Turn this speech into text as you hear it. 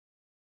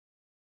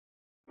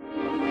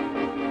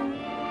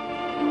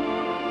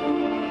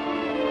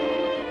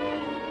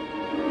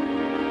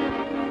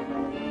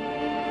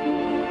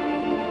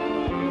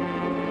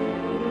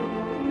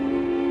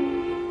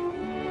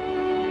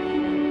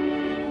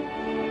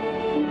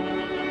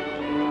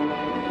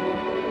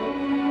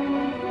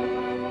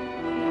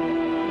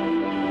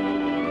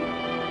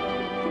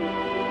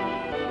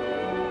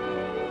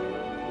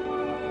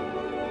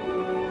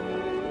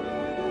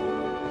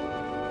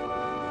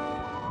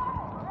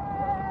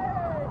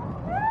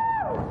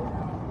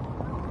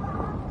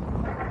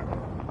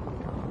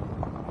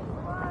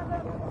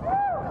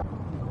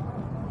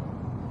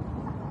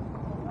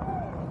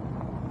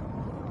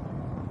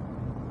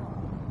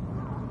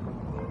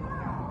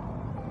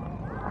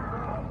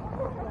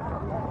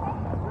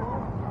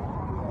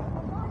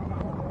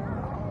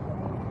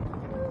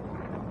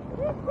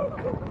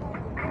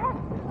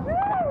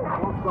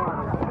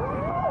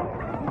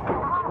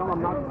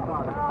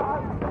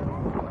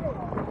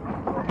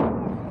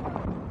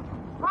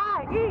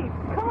Hi, Eve,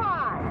 come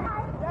on.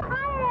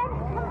 Hi, Ed.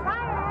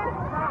 Bye, Ed.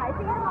 Bye.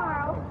 See you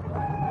tomorrow.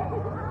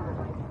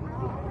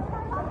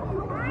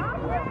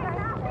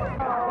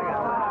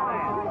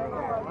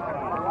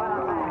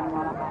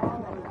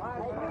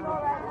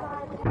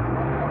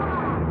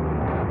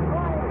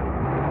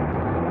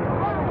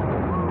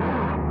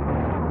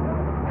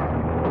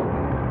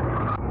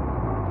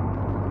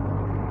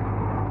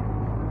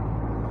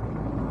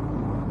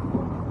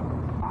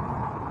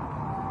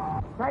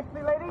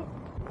 Taxi lady?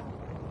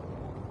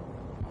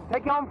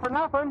 Take you home for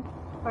nothing.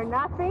 For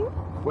nothing?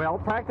 Well,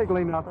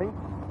 practically nothing.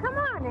 Come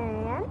on,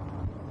 Ann.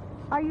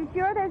 Are you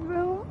sure there's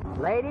room?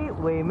 Lady,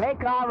 we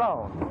make our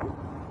own.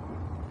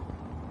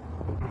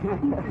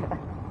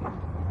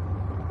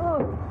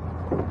 Oh.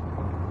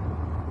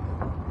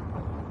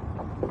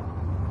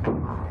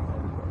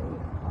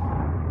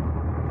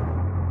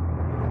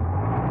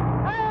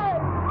 Hey!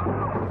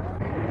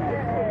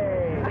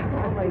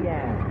 Home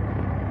again.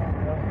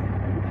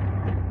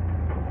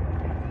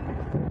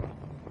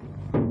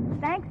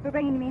 Thanks for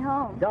bringing me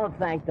home. Don't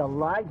thank the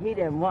lug. He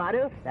didn't want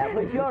to. That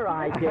was your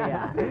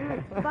idea.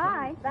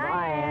 Bye.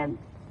 Bye, Ann.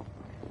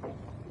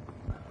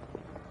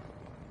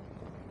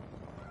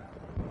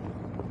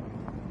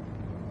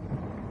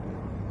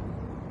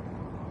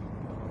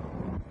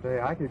 Say,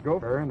 I could go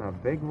for her in a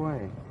big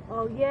way.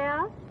 Oh,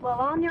 yeah? Well,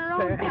 on your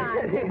own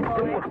time, big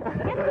boy.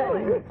 Get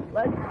going.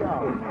 Let's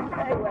go.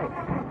 Hey, wait.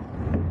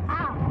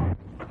 Ow.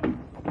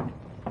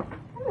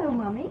 Hello,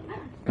 Mummy.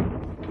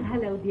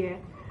 Hello, dear.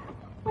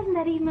 Wasn't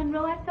that Eve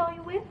Monroe I saw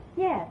you with?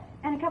 Yes,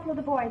 and a couple of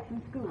the boys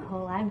from school.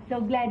 Oh, I'm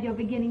so glad you're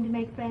beginning to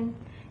make friends.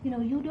 You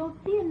know, you don't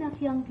see enough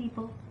young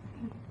people.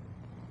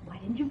 Why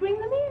didn't you bring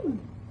them in?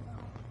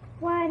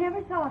 Why, I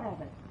never thought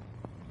of it.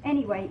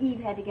 Anyway,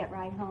 Eve had to get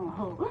right home.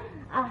 Oh,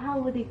 how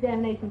were the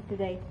examinations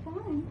today?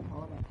 Fine.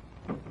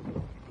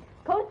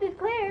 Coast is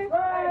clear.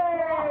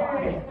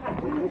 Hey!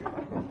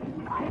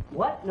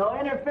 What? No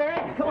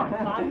interference? Come on,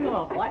 Tom. Come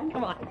on, what?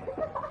 Come on.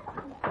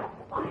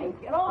 Fine,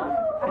 get on.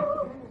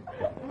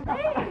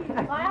 Hey,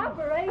 my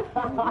operation.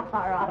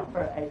 Our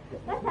operation.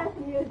 Let's have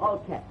some music.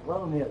 Okay, a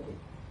little music.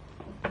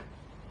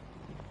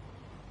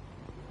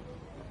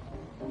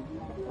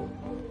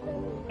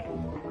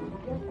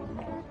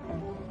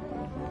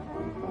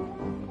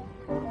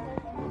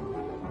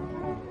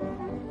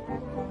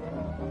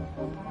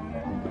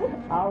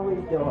 How we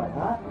doing,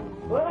 huh?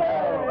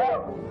 Hooray!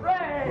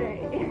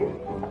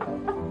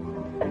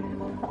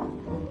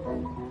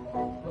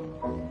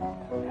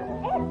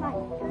 Ed, my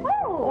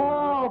toe.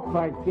 Oh,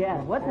 forget.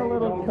 What's a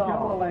little Tell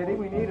toe? the lady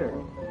we need her.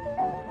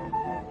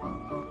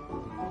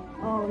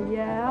 Oh,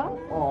 yeah?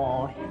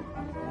 Oh,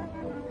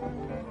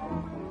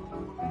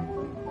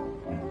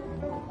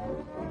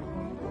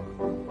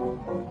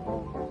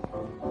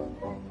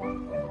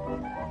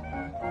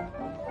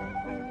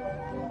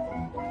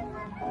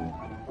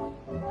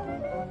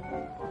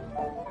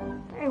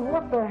 Hey,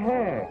 what the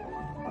heck?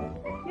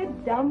 You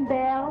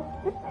dumbbell.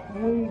 The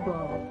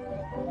table.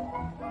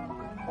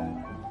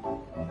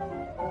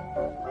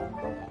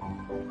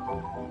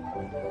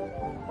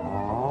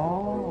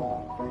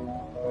 Oh.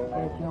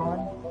 hey, John.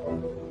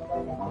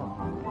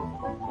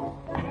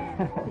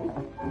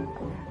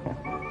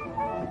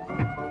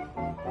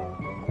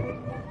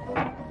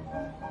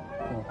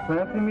 Well,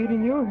 fancy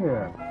meeting you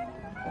here.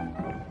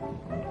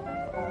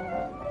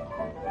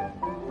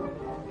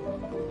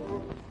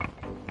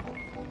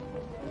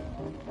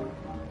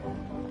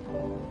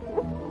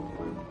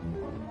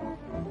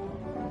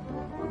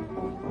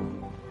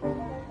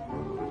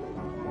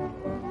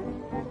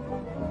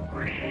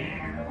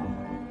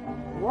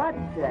 What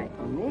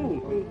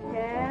technique? He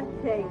can't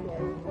take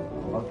it.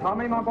 Well,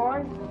 Tommy, my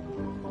boy,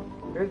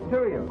 here's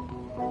to you.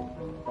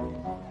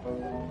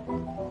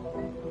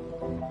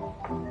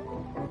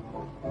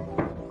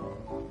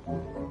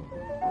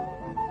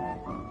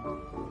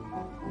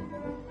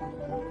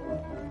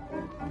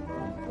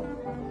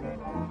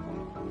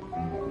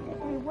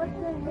 Hey, what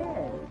the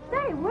heck?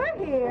 Say, we're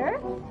here.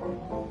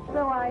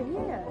 So I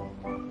hear.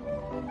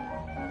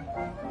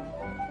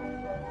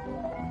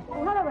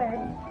 Oh, hello,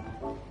 Ed.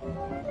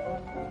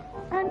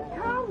 And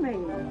Tommy.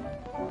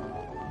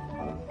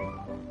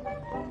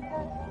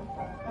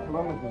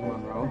 Hello, Mrs.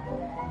 Monroe.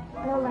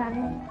 Hello,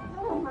 Lanny.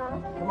 Hello,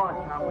 Mom. Come on,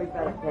 Tom. We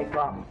better take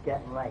off. It's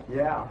getting late.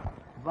 Yeah.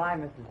 Bye,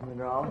 Mrs.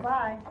 Monroe.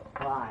 Bye.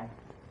 Bye.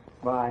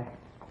 Bye.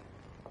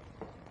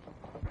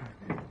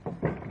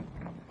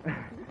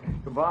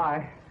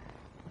 Goodbye.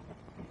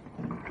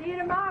 See you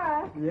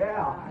tomorrow.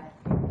 Yeah.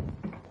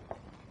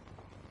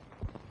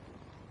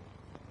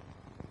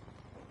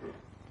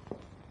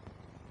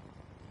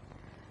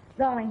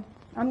 Darling,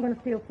 I'm going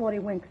to steal 40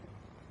 winks.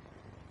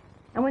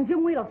 And when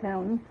Jim Wheeler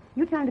phones,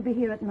 you tell him to be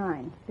here at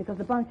 9, because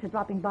the bunch are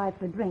dropping by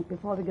for a drink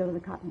before we go to the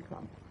Cotton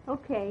Club.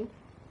 Okay.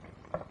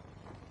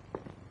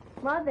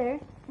 Mother,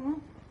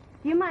 do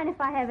you mind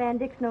if I have Ann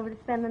Dixon over to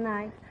spend the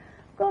night?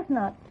 Of course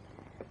not.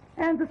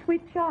 Anne's a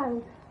sweet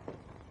child.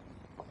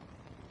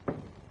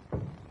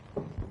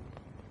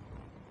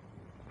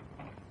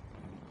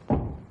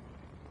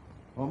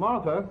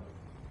 Martha.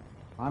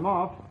 I'm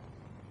off.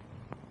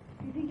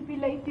 Do you think you'll be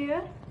late,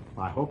 dear?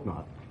 I hope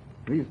not.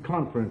 These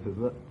conferences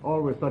are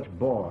always such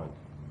bores.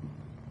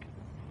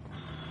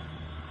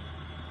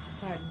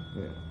 Pardon.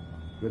 Yes.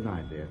 Good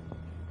night, dear.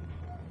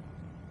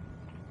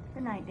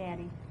 Good night,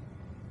 Daddy.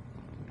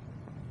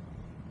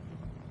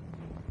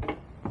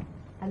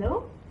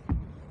 Hello?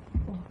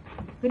 Oh,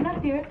 good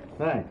night, dear.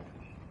 Thanks.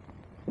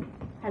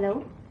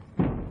 Hello?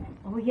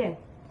 Oh, yes.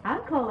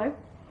 I'll call her.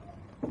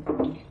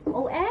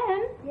 Oh,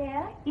 Anne.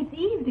 Yeah? It's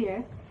Eve,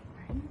 dear.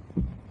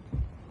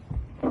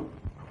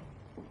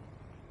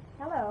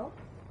 Hello.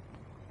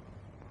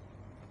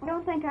 I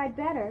don't think I'd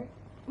better.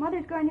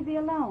 Mother's going to be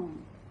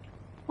alone.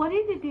 What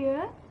is it,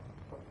 dear?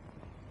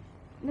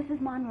 Mrs.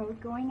 Monroe's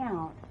going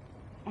out,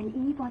 and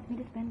Eve wants me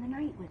to spend the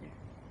night with her.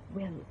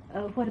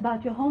 Well, what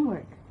about your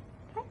homework?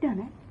 I've done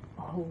it.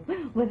 Oh,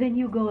 well, then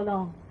you go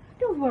along.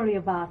 Don't worry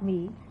about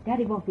me.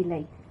 Daddy won't be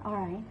late. All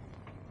right.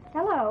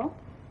 Hello.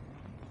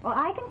 Well,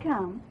 I can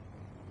come.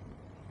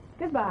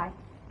 Goodbye.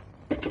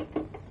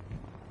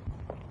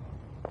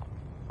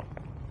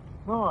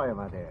 How are you,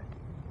 my dear?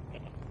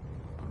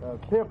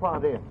 Clear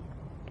part in.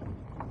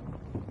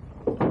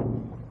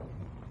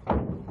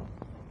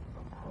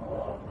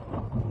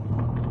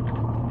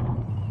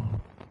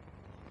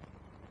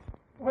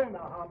 Well, now,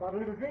 how about a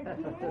little drink?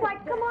 Why,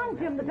 come on,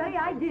 Jim. The very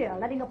idea,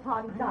 letting a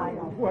party die.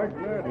 Why,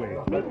 gladly.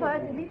 Me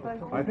first, me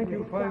first. I think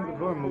you'll find the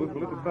vermouth a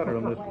little better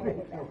on this.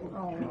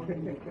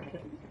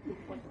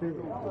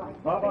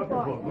 How about the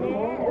book?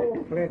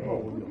 Oh, plenty.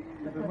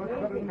 It's much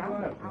better than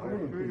glass. I can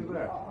assure you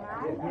that.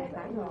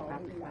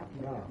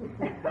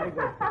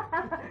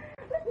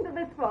 Listen to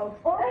this, folks.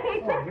 Okay,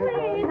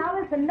 please. Now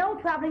listen, no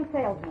traveling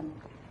salesman.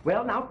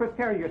 Well, now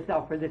prepare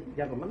yourself for this,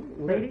 gentlemen.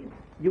 Ladies,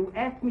 you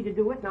asked me to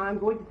do it. Now I'm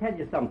going to tell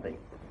you something.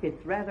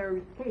 It's rather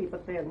risque,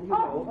 but then, you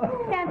know.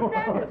 Can't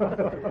stand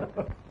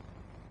it.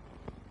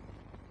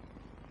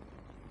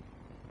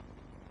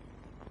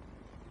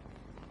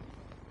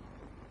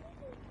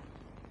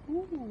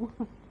 Ooh.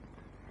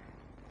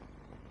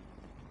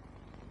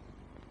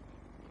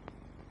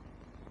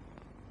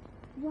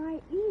 Why,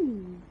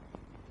 Eve.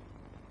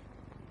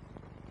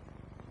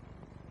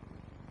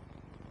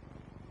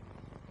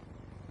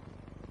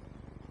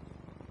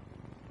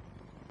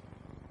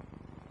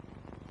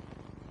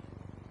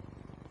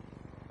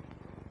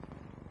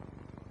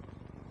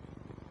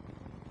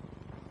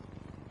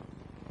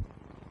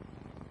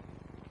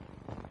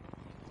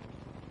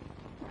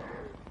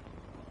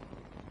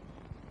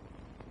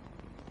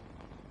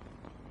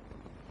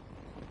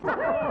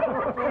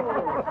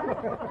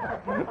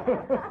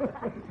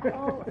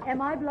 Oh,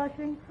 am I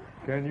blushing?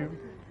 Can you?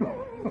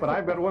 But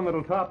I've got one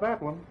that'll top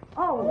that one.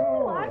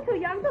 Oh, I'm too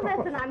young to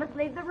listen. I must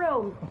leave the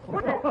room.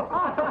 Put it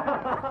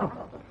off.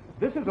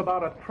 This is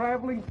about a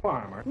traveling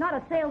farmer. Not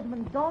a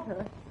salesman's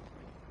daughter.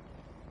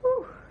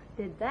 Whew,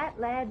 did that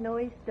lad know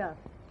his stuff?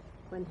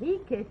 When he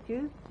kissed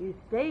you, you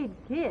stayed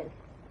kissed.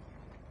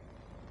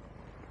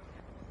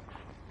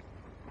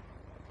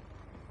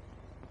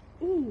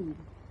 Eve,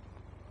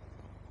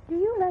 do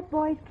you let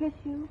boys kiss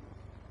you?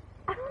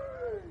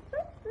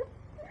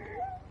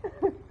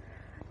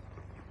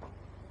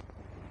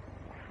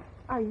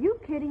 Are you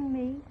kidding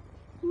me?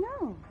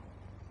 No.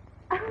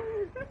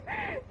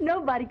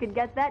 Nobody could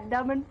get that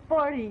dumb in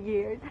 40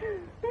 years.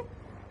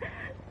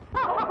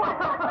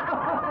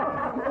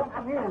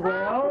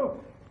 Well,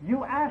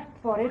 you asked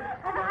for it.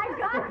 And I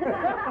got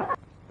it.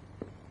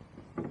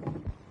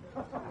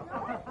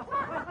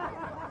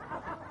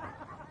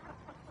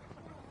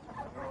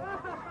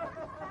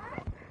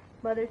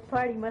 Mother's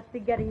party must be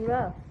getting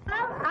rough.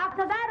 Well,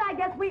 after that, I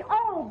guess we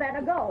all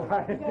better go.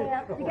 Yeah,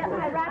 to get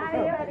my wraps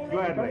ready.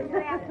 Gladly.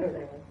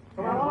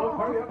 Come on, folks,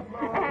 hurry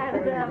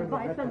up. And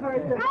buy some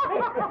verses.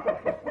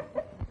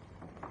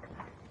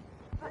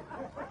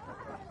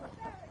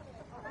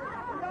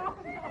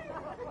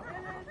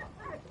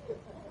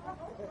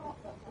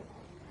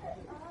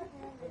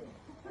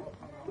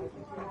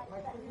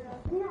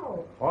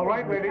 All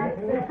right, ladies.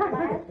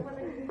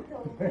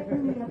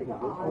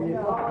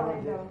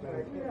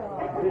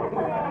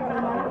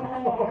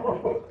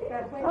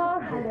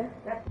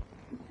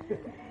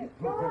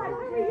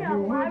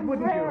 I'm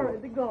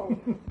raring to go.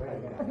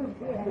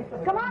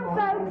 Come on,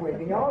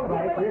 folks. All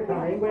right, we're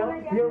coming. Well,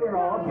 here we're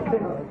off.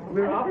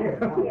 We're off.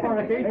 All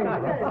right.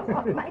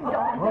 My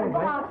dog.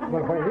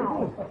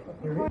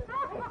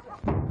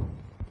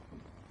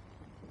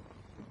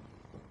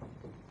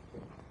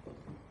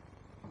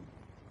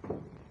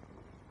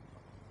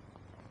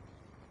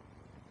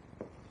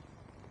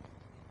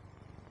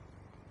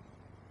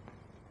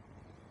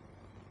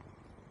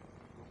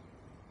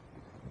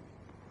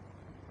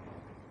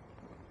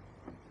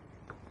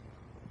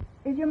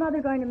 Is your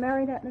mother going to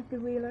marry that Mr.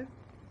 Wheeler?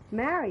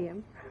 Marry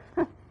him?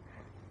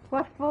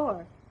 What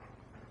for?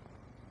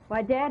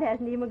 Why, Dad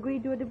hasn't even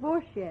agreed to a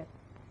divorce yet.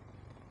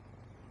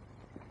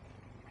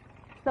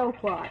 So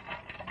what?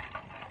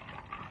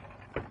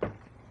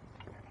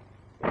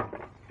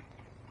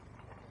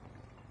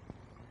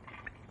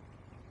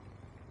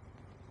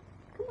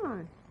 Come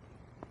on.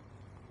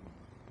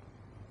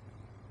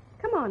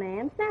 Come on,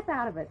 Anne. Snap snap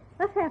out of it.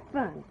 Let's have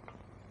fun.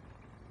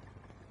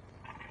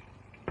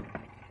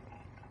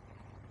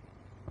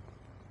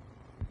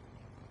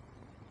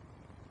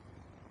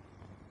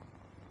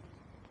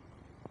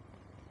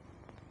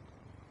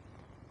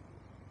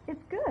 It's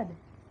good.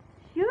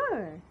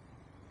 Sure.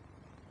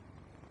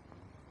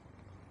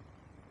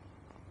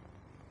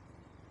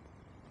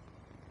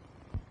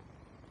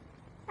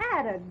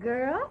 Atta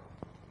girl.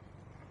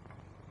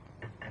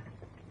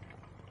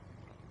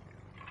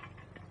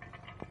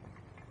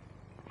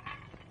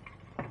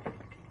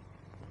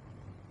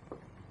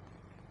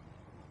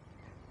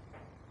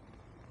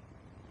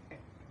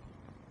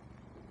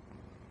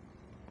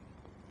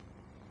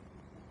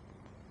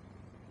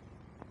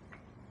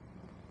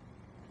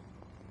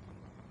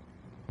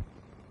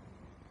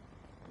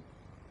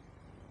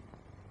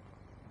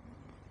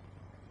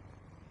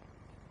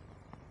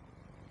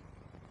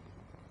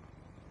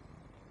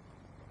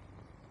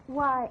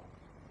 Why,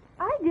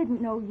 I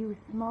didn't know you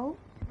smoked.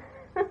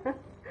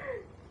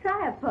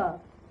 Try a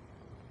puff.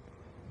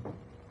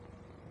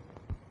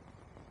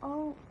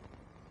 Oh,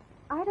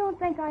 I don't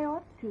think I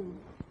ought to.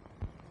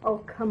 Oh,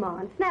 come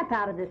on. Snap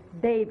out of this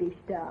baby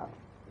stuff.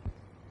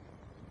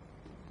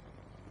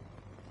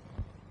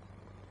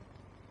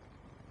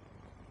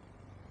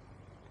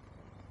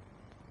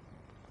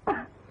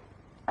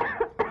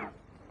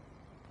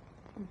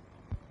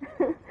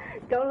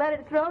 Don't let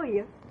it throw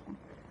you.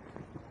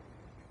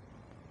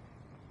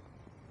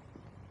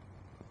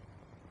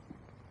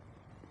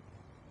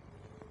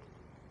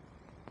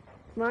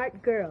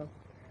 Smart girl.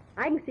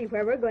 I can see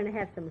where we're going to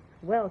have some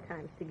swell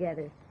times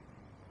together.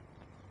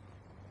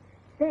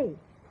 Say,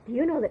 do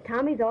you know that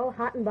Tommy's all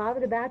hot and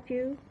bothered about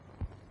you?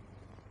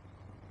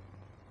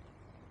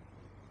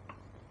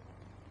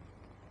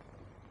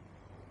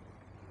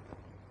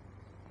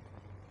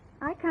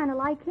 I kind of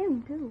like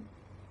him, too.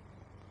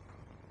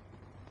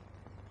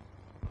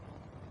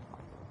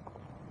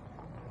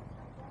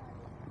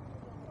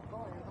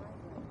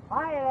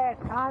 Hi there,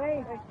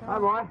 Tommy. Hi,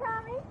 boy.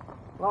 Tommy?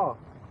 Oh,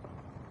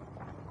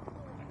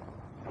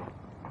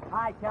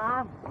 Hi,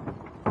 Tom.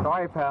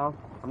 Sorry, pal.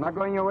 I'm not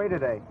going your way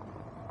today.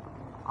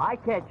 I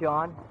catch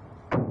on.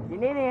 You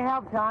need any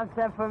help, Tom,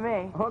 send for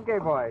me. Okay,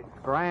 boy.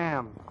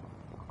 Scram.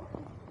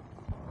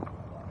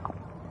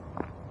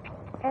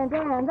 And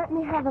Anne, let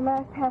me have the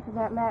last half of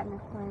that Latin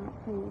assignment,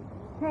 please.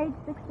 Page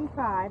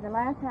 65, the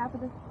last half of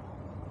the...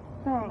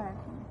 Thanks.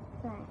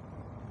 Thanks.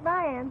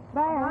 Bye, Ann.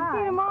 Bye, Anne. Bye. See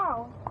you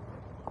tomorrow.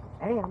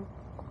 Ann.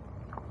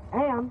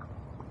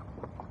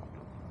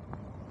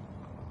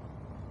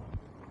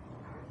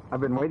 I've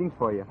been waiting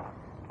for you.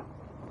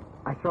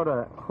 I sort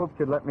of hoped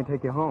you'd let me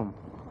take you home.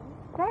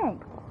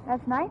 Thanks.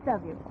 That's nice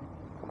of you.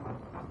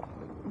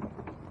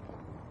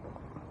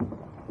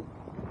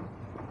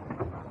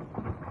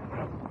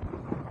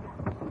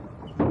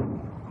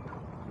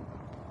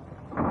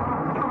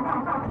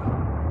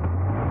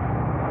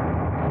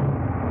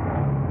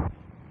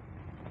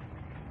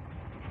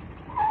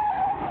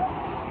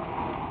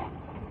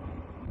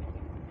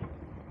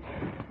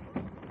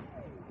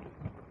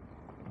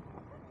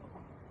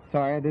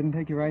 Sorry I didn't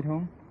take you right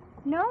home?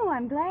 No,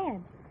 I'm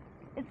glad.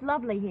 It's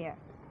lovely here.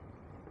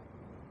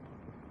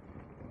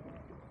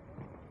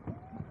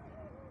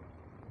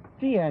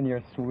 Gee, Ann,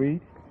 you're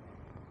sweet.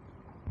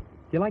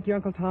 Do you like your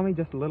Uncle Tommy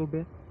just a little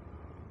bit?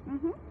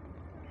 Mm-hmm.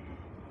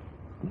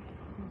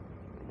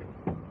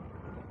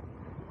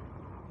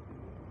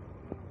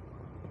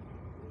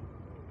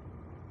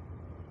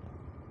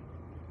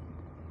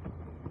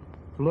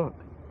 Look,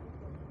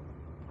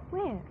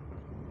 Where?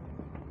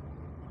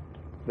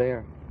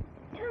 there.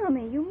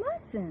 Tommy, you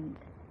mustn't.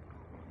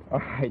 All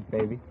right,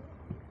 baby.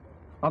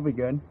 I'll be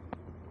good.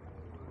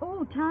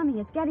 Oh, Tommy,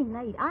 it's getting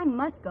late. I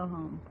must go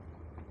home.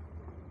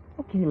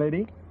 Okay,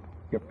 lady.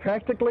 You're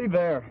practically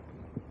there.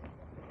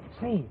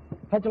 Say,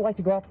 how'd you like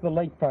to go out to the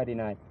lake Friday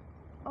night?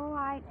 Oh,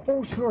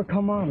 Oh, sure,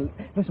 come on.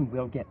 Listen,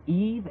 we'll get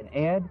Eve and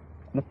Ed,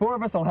 and the four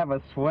of us will have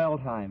a swell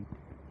time.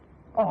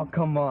 Oh,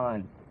 come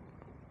on.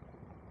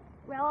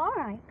 well, all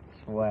right.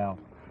 Swell.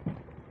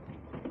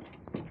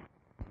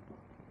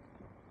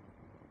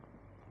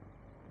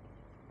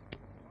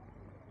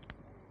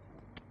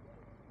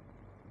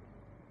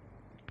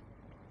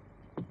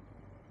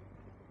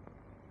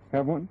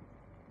 Have one?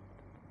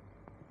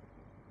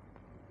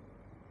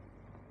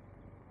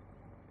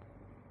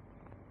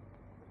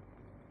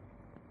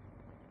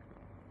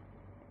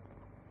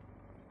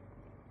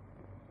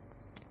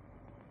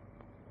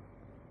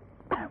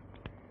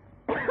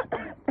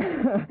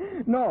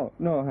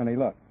 No, honey,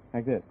 look,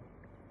 like this.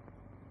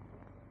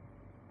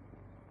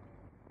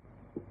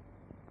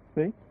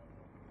 See?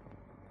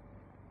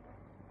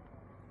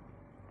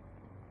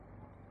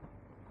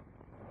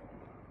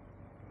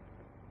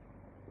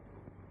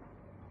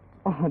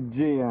 Oh,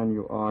 gee, Ann,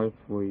 you are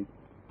sweet.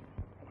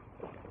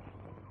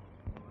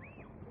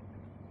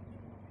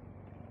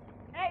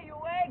 Hey, you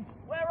eggs,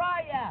 where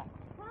are ya?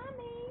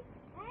 Tommy,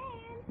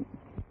 Ann.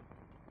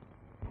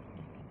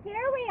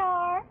 Here we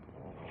are.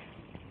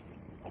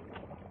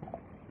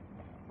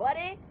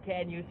 Buddy,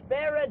 can you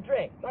spare a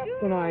drink? That's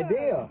an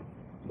idea.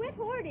 Quit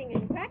hoarding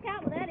and crack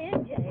out with that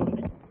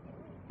MJ.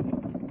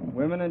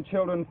 Women and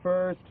children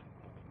first.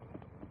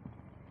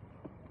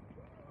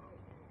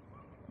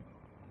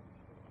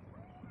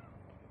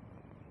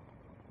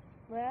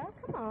 Well,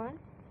 come on.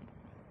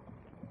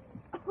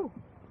 Oh,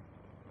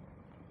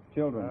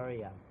 Children.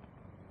 Hurry up.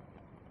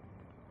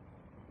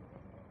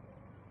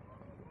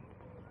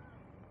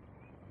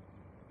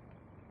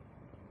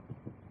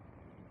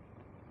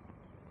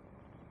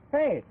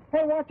 Hey,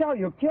 watch out,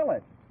 you'll kill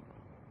it.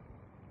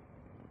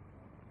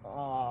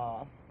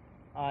 Aw,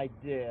 I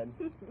did.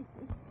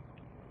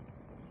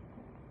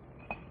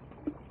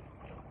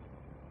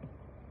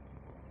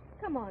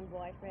 come on,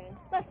 boyfriend.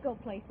 Let's go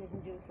places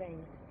and do things.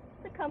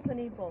 The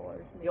company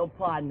bores me. You'll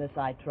pardon us,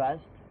 I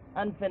trust.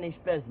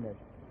 Unfinished business.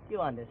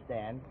 You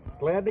understand.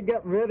 Glad to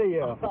get rid of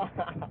you.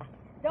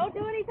 Don't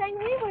do anything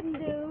we wouldn't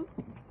do.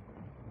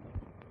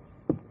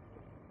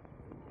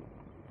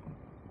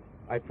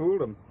 I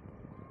fooled him.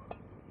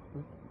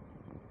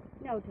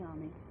 No,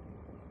 Tommy.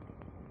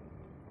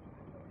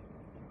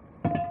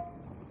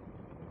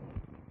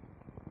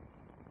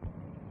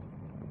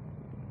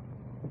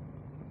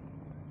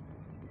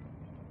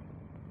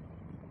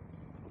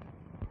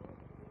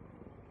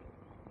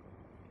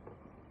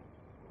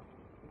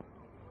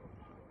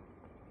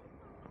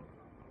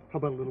 How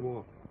about a little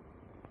walk?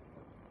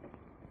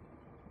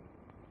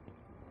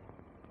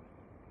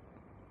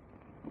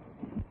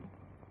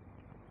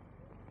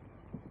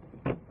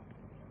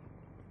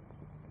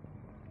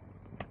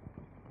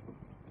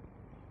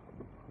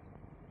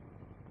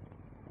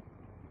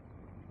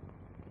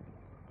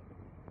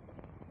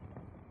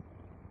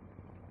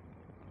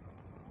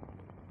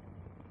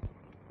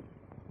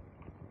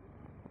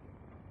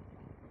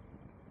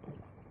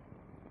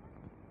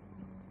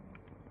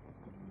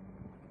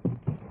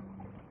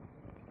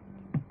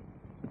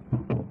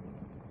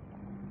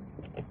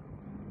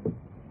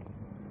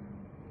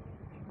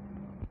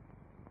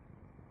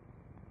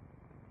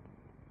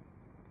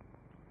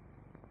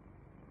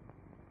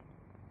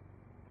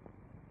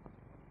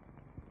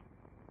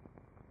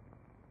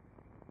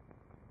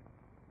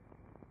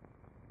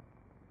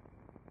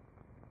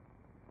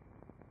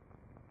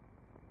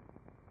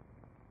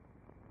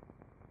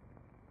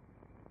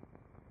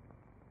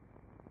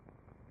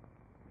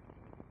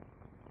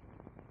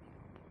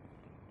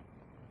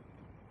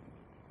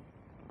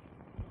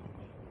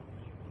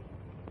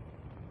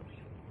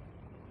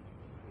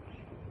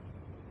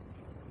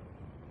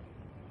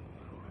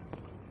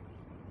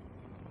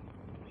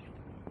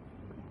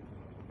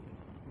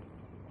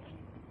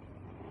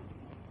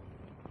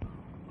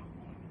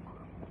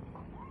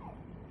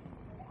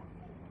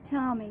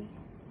 Tommy,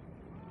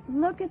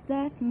 look at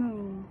that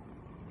moon.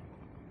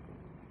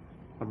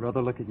 I'd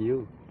rather look at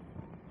you.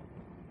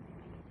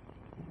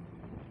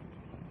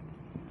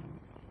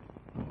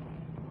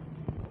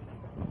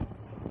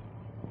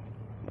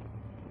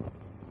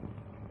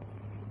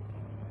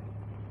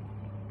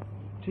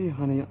 Gee,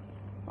 honey,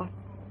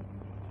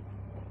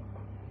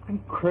 I'm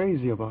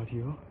crazy about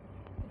you.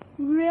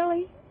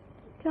 Really,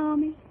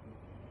 Tommy?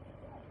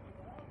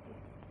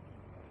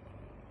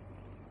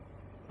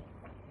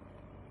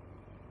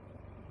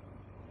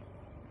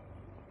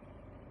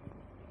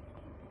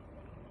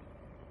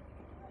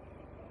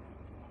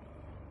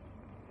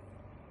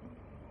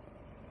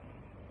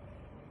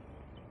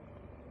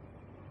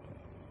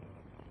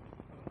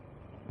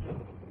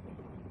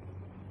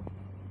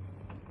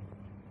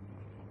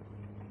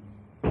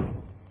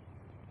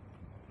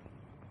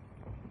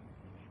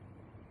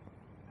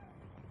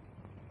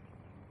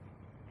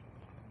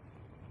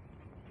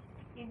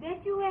 Is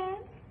that you, Ann?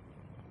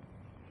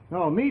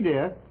 Oh, me,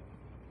 dear.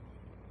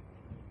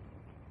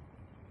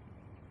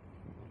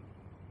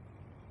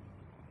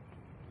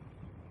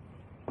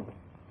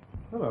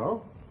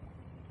 Hello.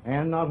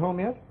 Ann not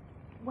home yet?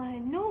 Why,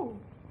 no.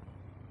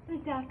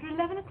 It's after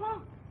 11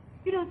 o'clock.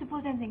 You don't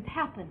suppose anything's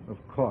happened? Of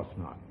course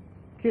not.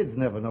 Kids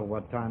never know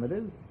what time it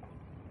is.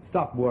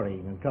 Stop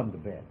worrying and come to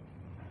bed.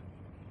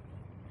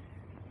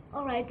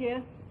 All right,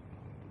 dear.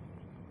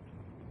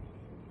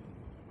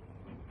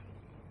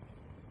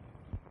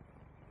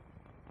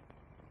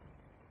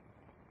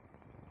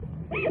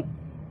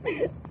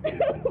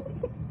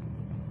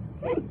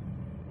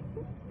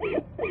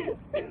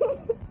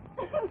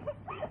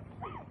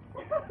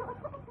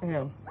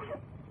 Ann.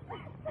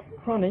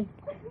 Honey.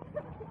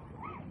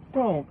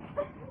 Don't.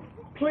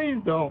 Please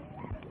don't.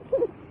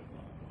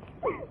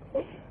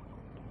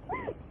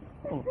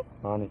 Oh,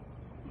 honey.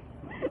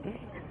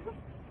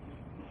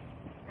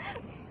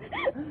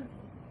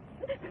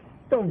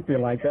 Don't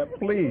feel like that,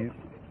 please.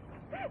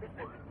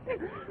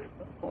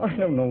 I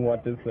don't know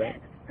what to say.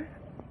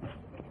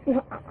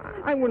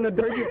 I wouldn't have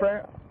hurt you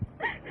for...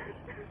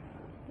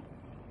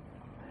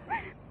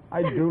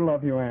 I do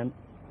love you, Ann.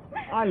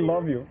 I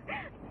love you.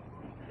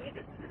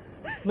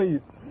 Please.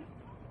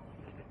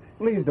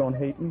 Please don't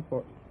hate me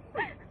for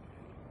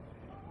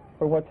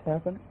what's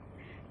happened.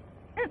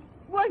 It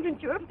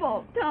wasn't your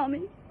fault,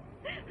 Tommy.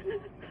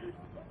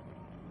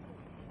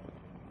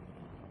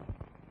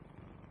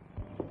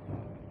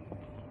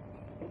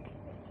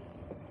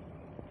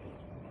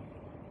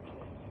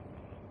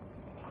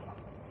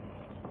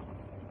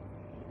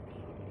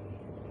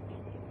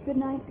 Good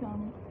night,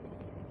 Tommy.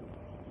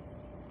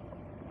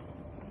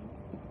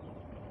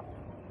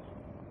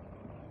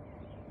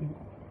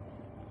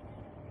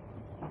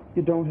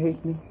 You don't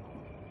hate me?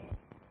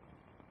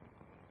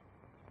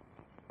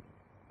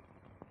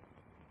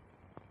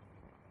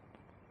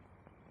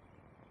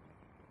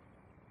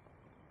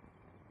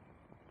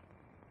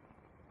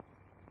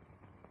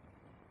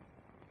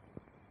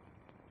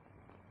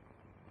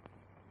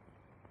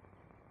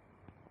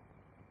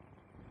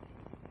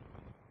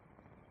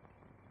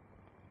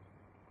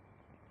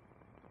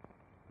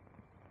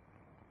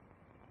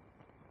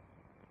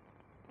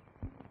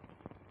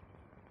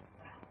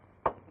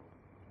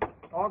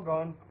 All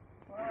gone.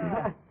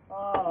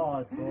 Oh,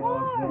 it's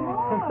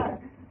More.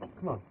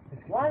 Come on.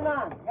 Why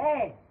not?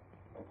 Hey,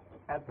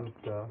 Apple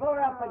stuff. throw it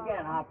up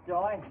again,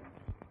 Hopjoy.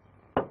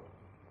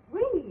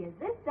 Wee, is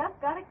this stuff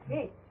got a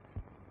kick?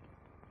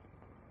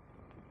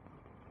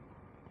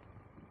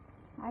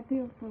 I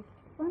feel so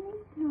funny,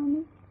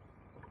 Tommy.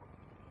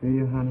 Do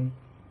you, honey?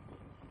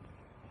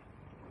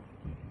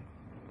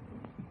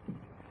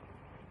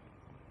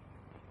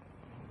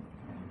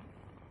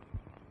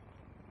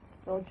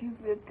 Don't you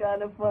feel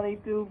kind of funny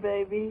too,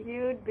 baby?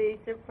 You'd be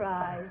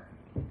surprised.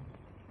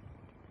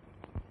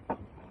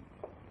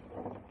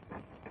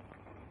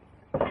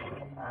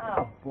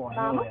 Oh, boy.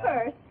 Mama here we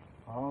are. first.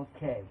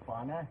 Okay,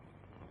 Fauna.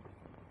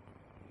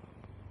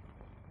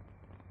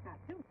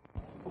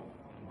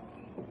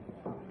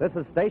 This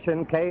is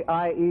station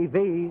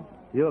KIEV.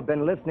 You have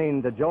been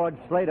listening to George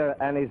Slater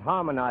and his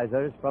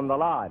harmonizers from the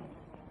Lodge.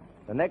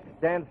 The next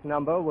dance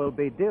number will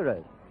be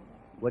Dearest,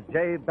 with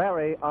Jay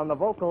Barry on the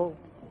vocal.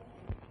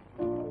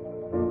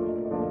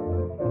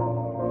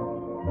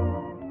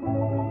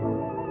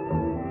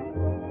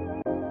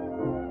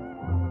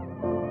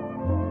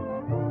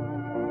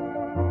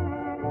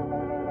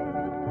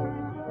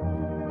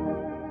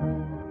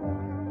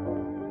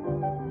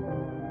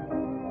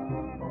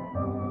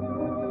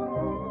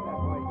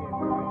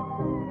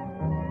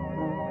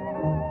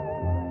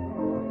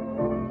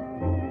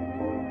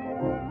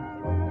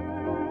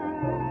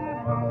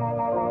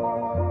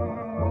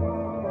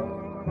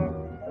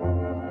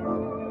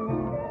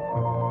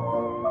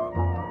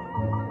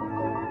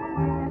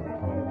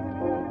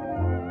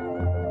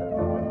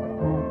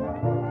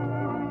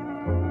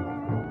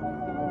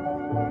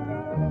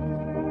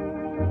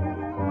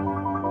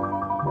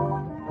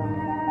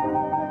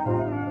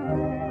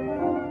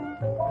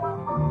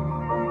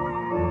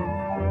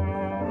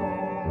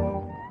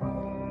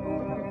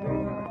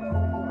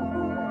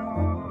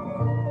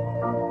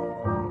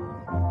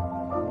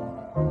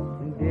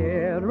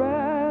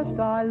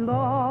 I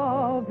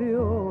love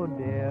you,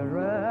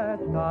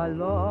 dearest, I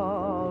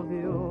love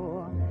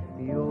you.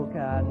 You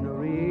can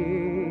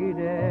read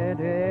it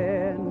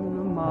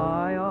in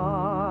my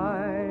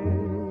eyes.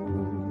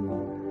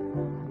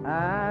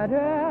 At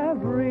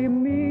every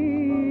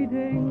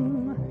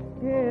meeting,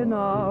 in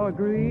our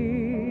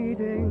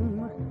greeting,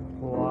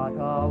 what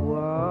a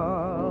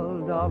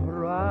world of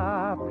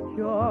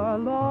rapture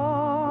lies.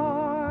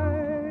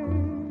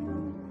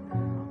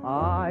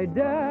 I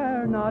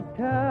dare not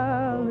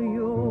tell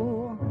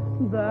you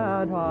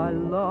that I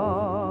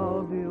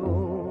love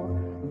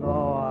you,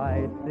 though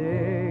I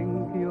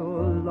think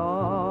you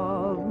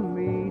love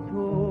me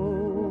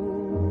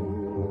too.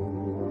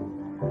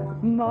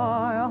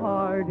 My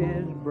heart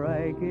is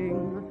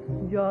breaking,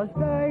 just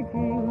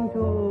aching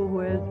to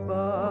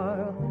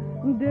whisper,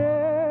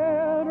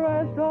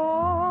 dearest,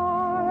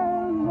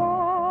 I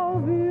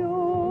love you.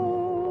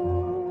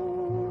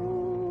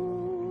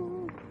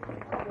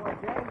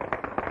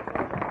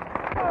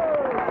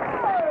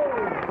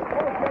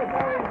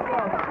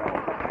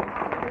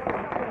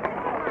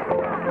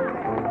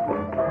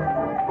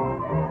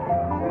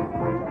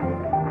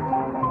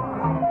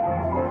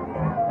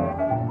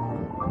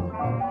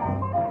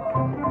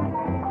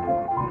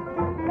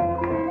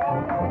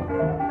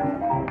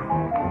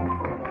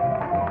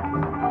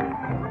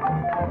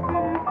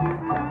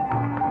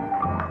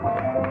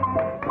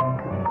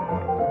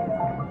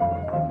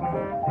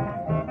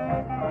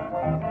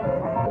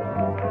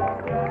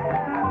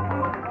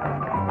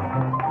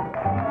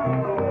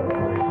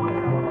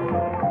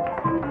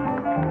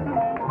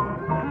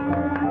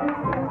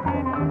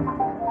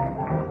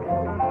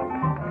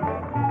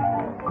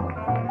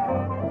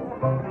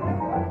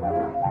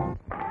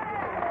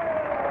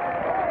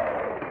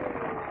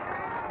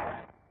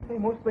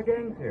 Most of the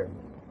gang's here.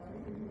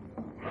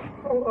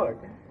 Oh, look.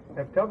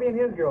 If Tubby and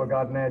his girl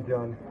got mad,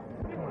 John.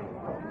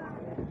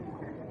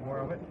 More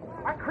of it.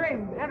 I crave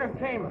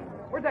entertainment.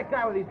 Where's that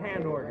guy with his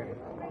hand organs?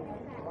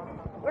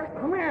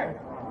 Come here.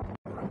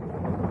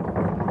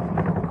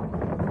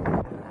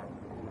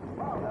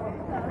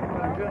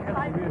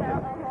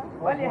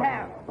 What do you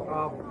have?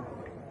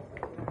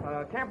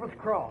 Campus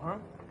Crawl, huh?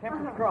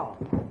 Campus Crawl.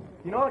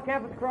 You know the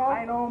Campus Crawl?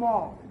 I know them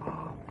all.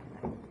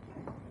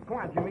 Come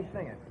on, Jimmy,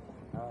 sing it.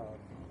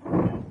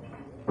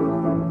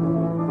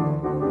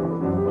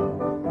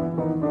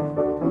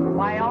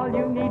 Why, all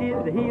you need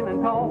is the heel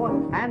and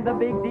toe and the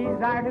big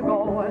desire to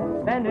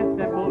go. Then it's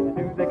simple to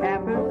do the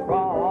campus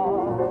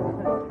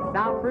crawl.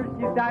 Now, for First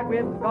you start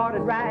with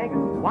sordid rags.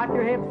 Watch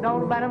your hips,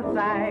 don't let them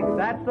sag.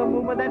 That's the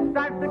movement that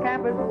starts the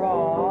campus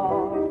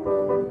crawl.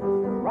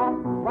 Rock,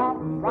 rock,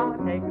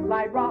 rock, take a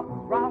slide, rock,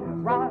 rock,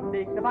 rock,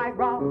 dignified,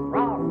 rock,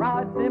 rock,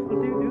 rock, simple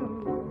to do.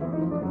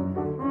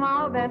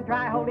 Now then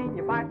try holding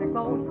your partner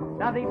close.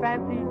 Nothing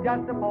fancy,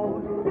 just a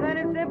pose. Then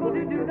it's simple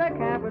to do the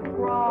campus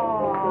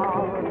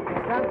crawl.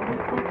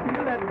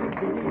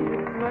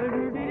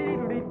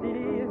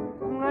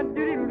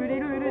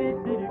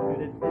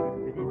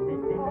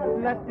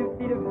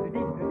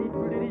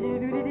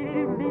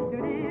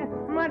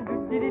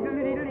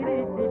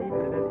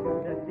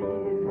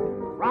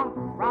 Rock,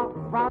 rock,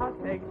 rock,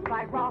 take a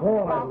slide, rock.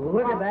 Boy,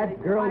 look at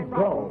that girl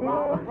go.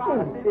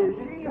 Is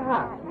she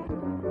hot?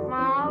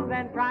 Now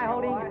then try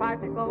holding your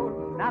partner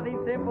close. Nothing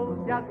simple,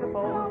 just a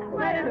pose.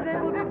 Then it's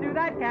simple to do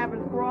that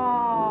campus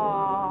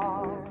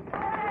crawl.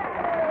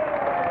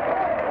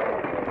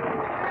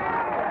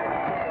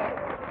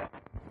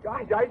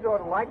 Gosh, I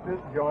sort of like this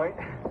joint.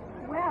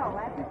 Well,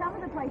 after some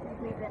of the places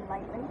we've been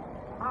lately,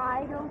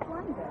 I don't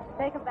wonder.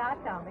 Take a bow,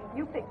 Tommy.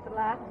 You picked the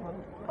last one.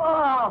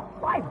 Oh,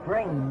 why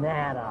bring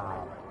that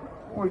up?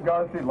 We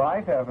gotta see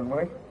life, haven't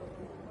we?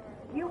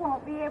 You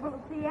won't be able to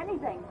see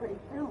anything pretty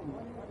soon.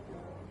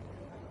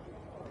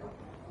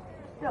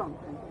 Don't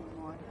drink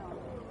anymore, Tom.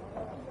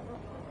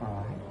 All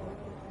right.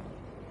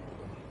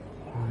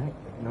 All right,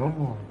 no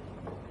more.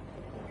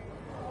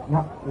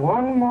 Not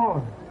one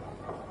more.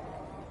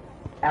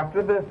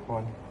 After this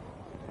one.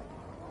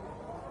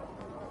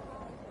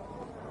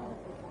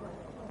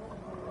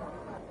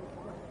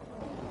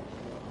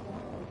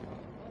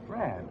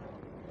 Brad,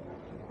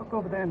 look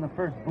over there in the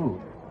first booth.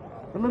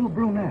 The little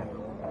brunette.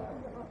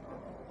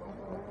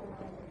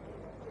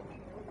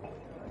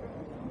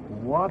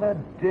 What a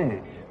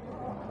dish.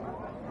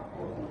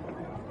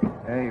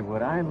 Hey,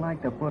 would I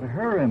like to put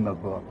her in the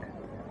book?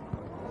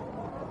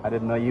 I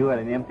didn't know you had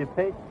an empty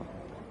page.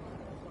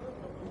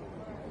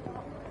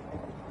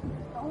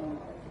 Oh,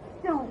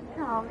 don't,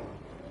 Tommy.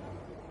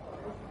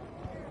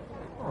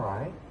 All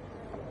right.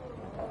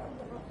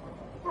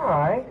 All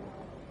right.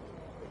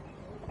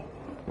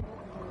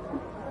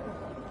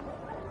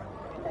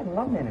 She doesn't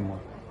love me anymore.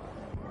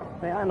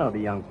 Say, I know the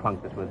young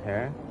punk that's with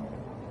her.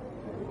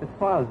 His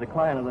father's the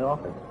client of the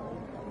office.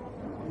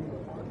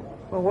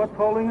 Well, what's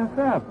holding us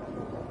up?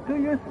 Do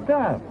your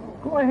stuff.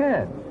 Go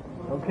ahead.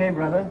 Okay,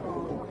 brother.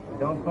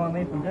 Don't throw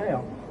me from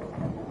jail.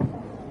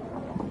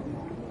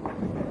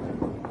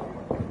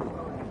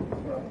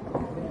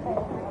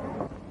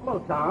 Hello,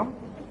 Tom.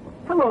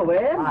 Hello,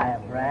 Ed. Hi,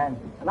 Brad.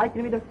 I'd like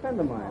you to meet a friend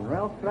of mine,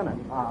 Ralph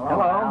Brennan.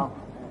 Hello.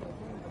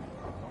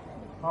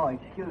 Oh,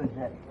 excuse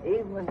it.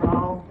 Eve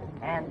Monroe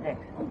and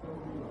Dixon.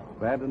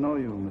 Glad to know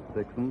you, Miss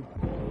Dixon.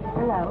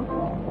 Hello.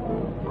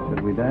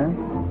 Should we dance?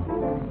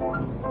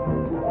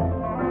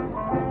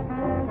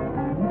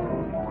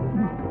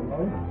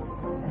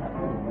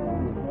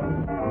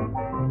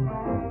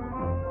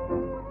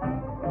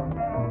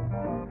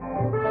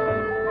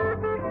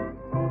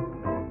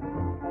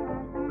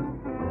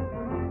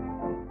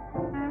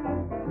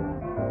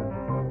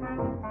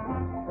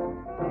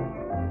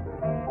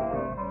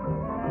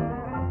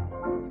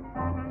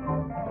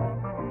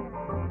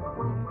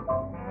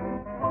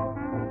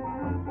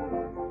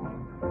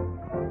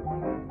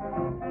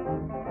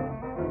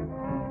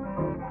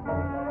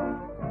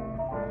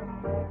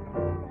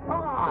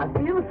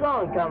 New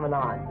song coming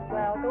on.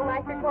 Well, don't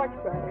like your torch,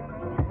 brother.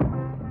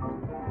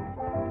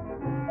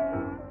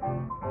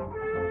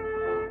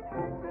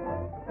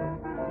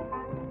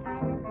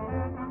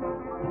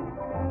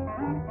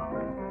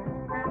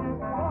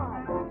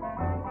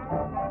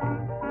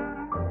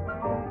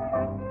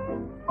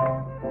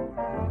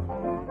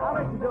 Now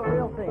listen to a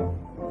real thing.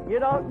 You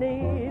don't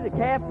need a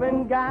cap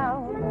and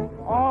gown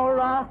or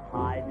a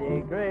high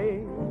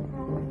degree.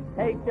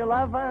 Take your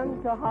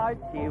lovin' to heart,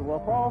 she will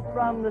fall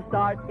from the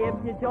start if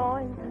you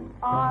join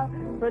our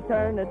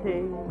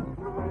fraternity.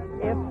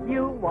 If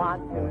you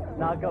want to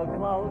snuggle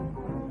close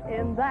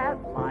in that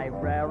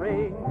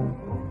library,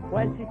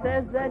 when she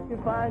says that you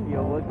find, you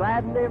will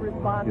gladly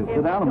respond. You if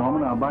sit down a you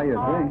moment, I'll buy you a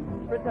our drink.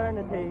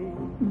 Fraternity,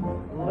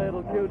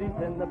 little cuties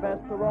in the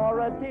best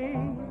sorority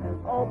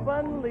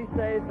openly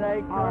say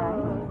they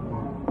could.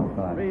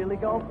 Fine. Really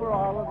go for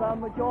all of the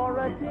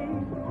majority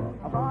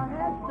of our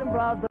handsome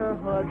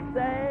brotherhood.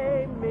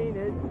 They mean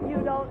it.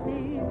 You don't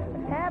need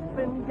a cap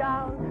and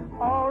gown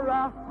or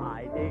a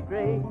high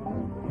degree.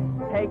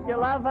 Take your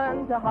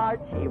lovin' to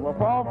heart. She will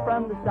fall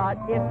from the start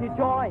if you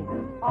join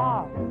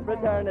our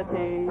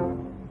fraternity.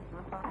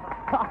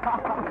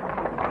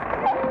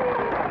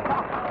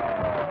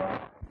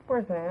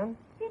 Where's Ann?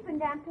 She's been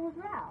dancing with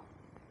Ralph.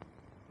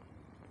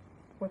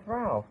 With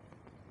Ralph.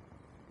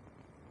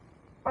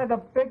 By the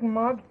big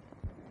mug?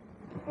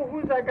 Well,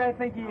 who's that guy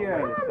think he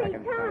is?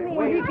 Tommy.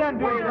 Well, he can't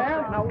do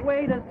that. Now,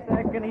 wait a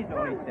second. He's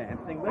only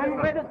dancing with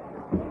her.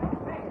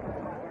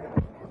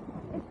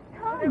 It's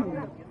Tommy.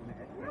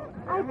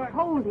 I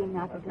told him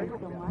not to do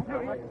so much.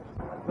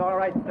 It's all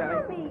right,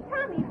 Sally.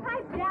 Tommy,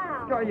 pipe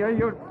down. Oh,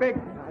 you're big.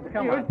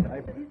 Come on.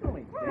 He's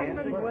only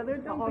dancing with her.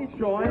 Don't be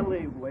Join.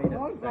 silly. Wait a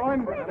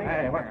second.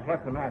 Hey,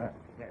 what's the matter?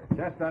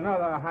 Just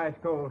another high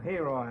school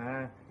hero,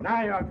 huh?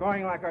 Now you're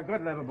going like a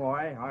good little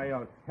boy, or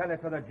you'll tell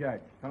it to the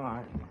judge. Come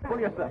on. Pull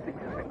yourself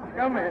together.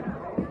 Come in.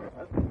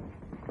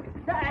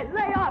 Hey,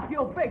 lay off,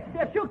 you big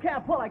stiff. You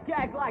can't pull a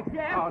gag like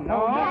that. Oh,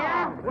 no.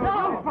 Yeah.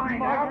 Well, you'll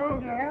find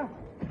out.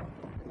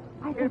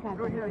 I think I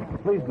can.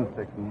 Please, Miss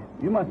Dixon,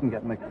 you mustn't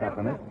get mixed up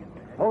in it.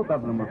 Both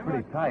of them are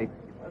pretty tight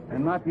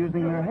and not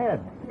using their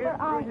heads.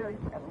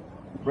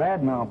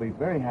 Brad and I'll be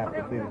very happy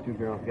to see that you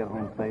girls get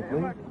home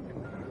safely.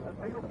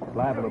 It's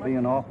liable to be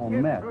an awful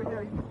mess.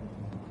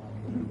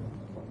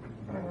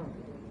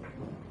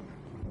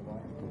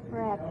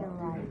 Perhaps you're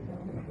right.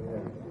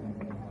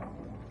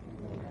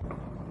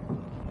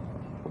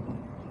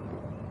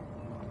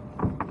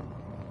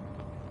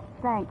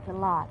 Thanks a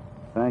lot.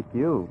 Thank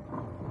you.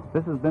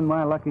 This has been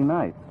my lucky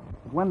night.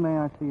 When may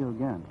I see you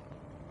again?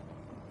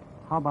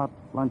 How about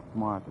lunch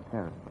tomorrow at the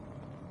terrace?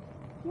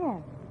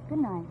 Yes. Good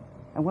night.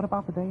 And what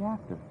about the day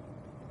after?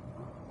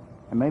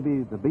 And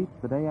maybe the beach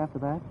the day after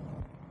that?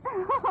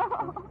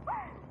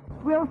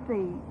 We'll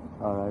see.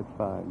 All right,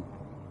 fine.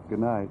 Good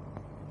night.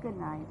 Good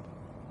night.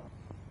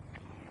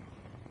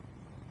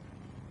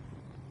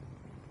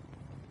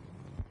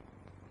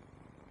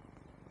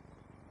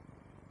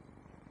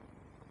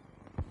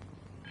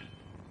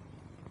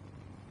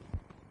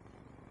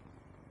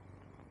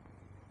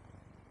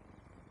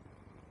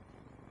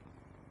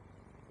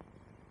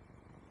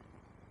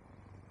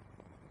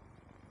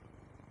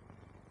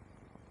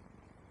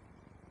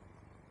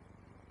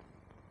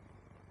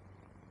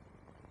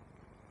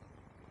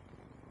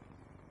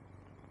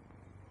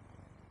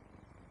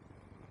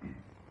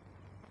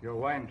 Your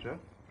wine, sir.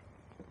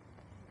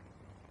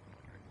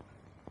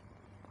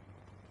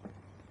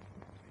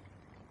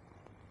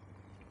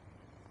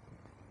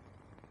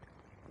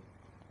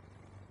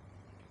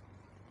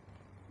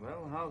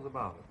 Well, how's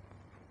about it?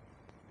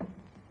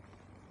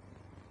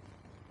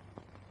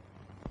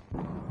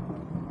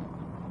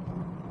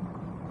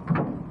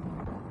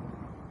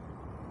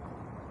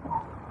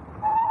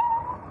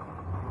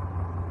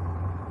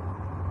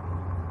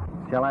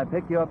 Shall I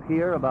pick you up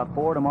here about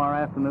 4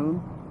 tomorrow afternoon?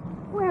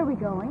 Where are we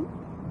going?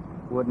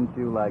 Wouldn't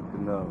you like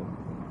to know?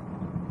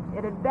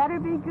 It'd better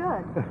be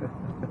good.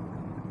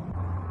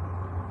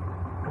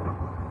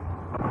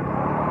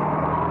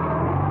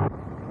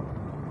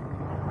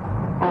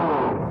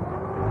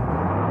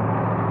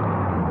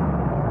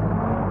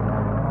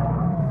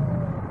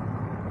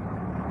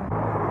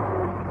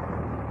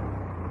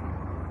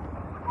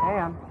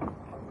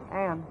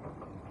 Ann.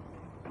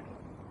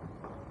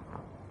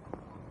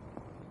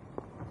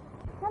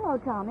 Hello,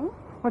 Tommy.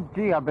 Oh,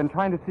 gee, I've been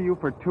trying to see you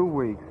for 2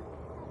 weeks.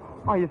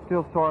 Are you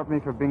still sore at me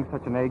for being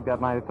such an egg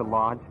that night at the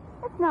lodge?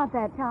 It's not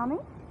that, Tommy.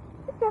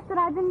 It's just that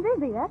I've been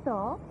busy, that's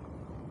all.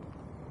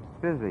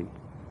 Busy?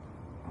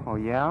 Oh,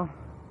 yeah?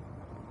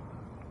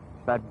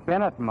 That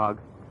Bennett mug.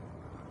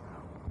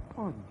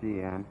 Oh,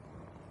 gee, Ann.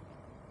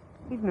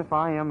 Even if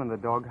I am in the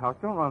doghouse,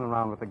 don't run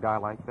around with a guy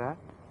like that.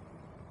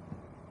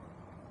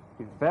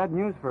 He's bad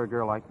news for a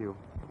girl like you.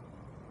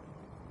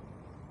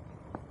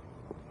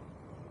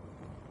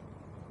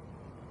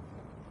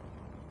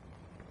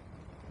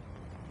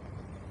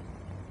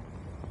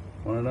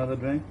 Want another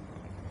drink?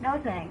 No,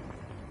 thanks.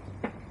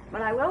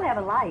 But I will have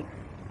a light.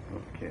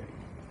 Okay.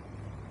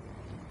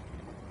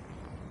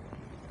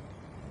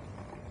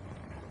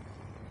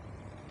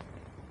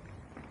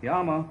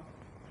 Yama.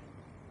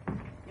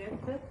 Yes,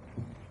 sir?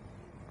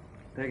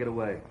 Take it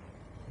away.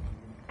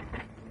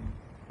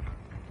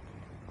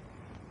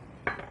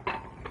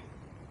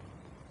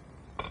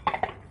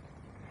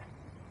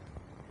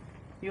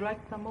 You like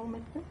some more,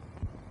 mister?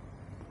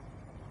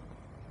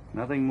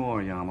 Nothing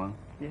more, Yama.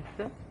 Yes,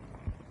 sir.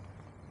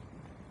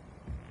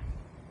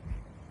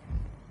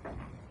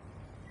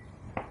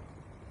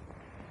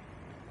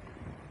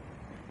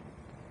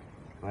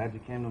 Glad you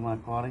came to my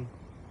party.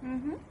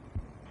 Mm-hmm.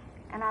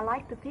 And I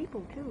like the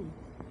people, too.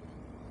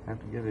 Have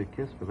to give you a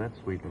kiss for that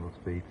sweet little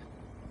speech.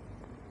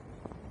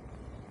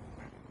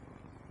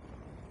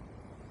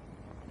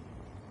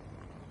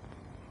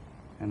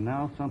 And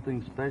now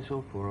something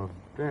special for a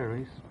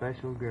very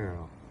special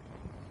girl.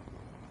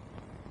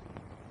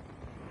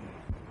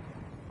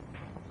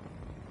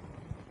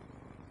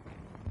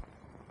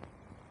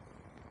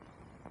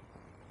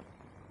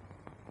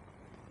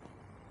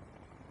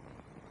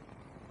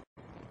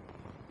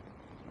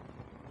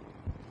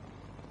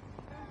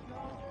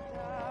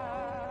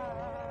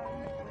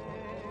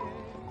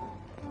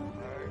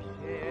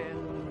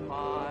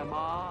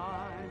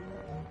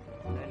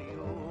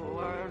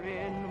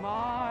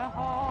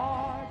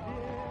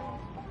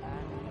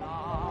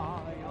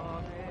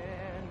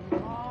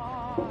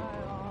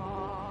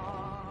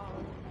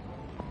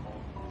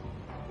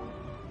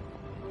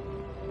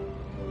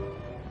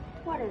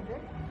 What is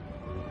it?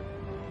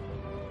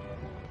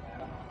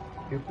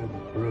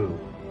 Cupid's brew.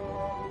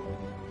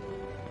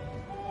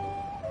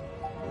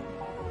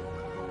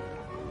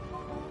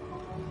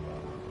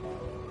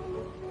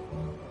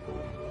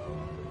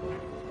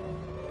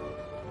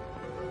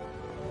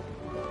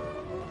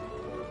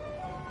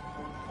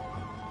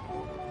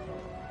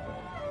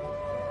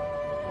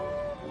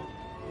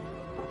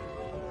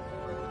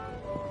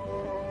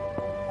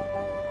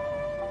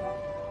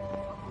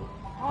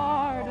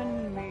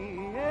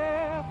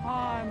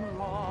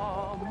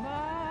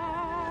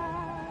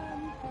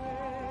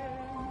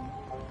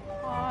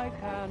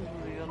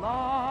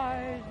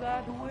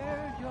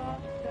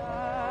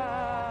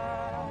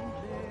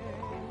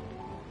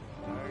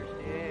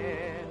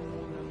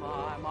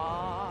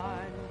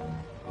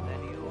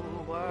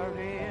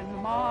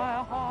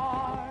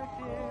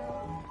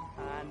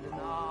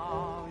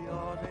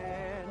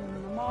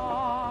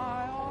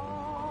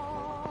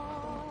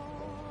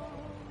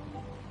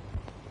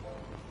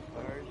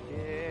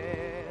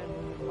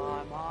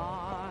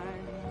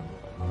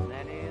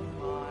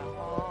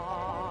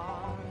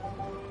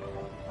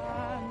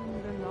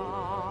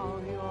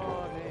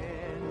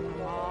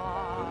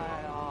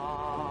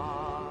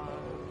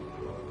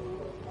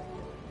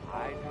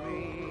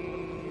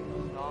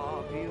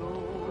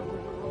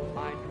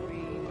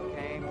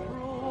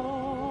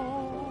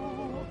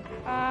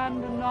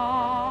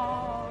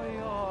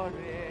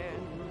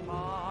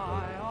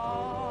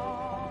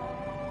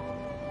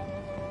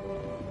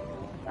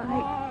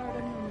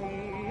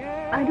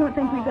 I don't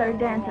think we better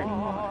dance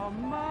anymore.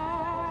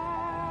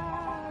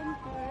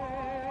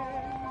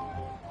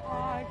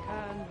 I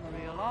can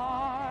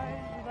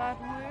realize that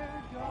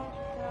we're just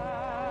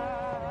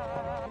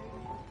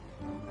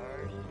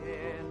first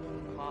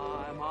in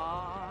my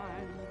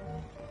mind,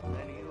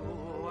 then you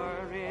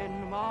were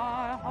in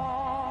my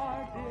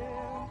heart,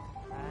 dear,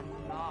 and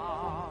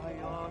now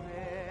you're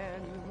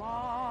in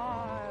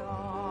my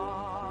arms.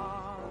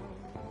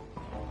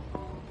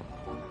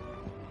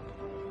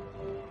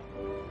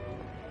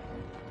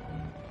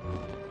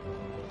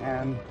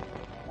 Anne,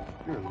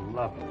 you're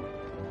lovely.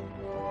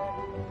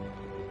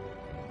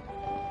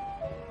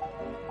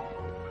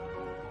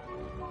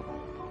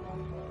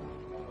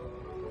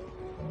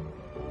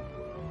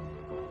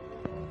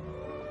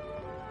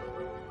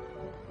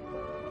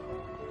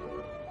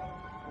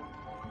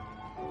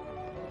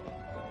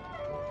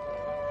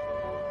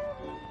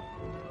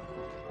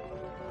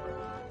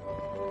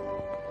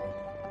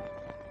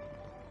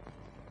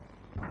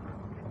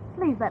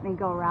 Please let me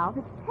go, Ralph.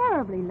 It's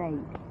terribly late.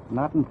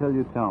 Not until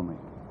you tell me.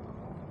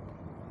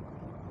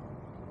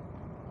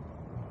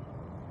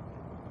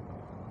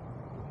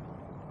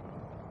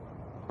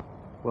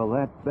 Well,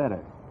 that's better.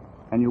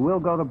 And you will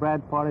go to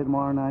Brad's party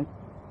tomorrow night?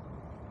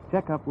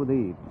 Check up with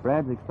Eve.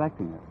 Brad's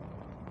expecting her.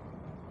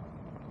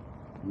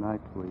 Good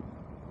night, sweet.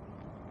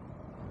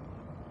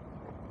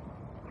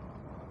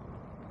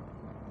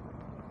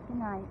 Good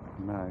night.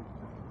 Good night.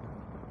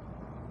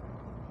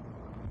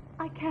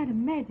 I can't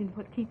imagine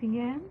what's keeping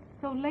Anne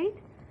so late.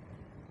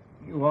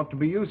 You ought to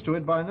be used to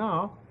it by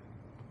now.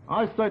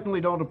 I certainly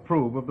don't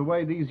approve of the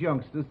way these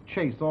youngsters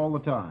chase all the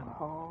time.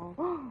 Oh,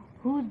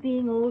 who's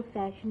being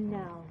old-fashioned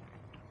now?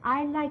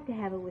 I like to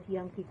have her with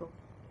young people.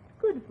 It's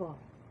good for her.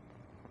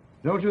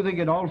 Don't you think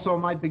it also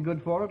might be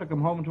good for her to come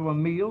home to her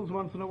meals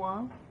once in a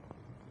while?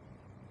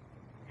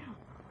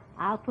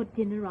 I'll put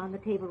dinner on the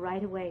table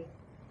right away.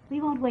 We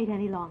won't wait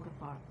any longer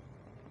for her.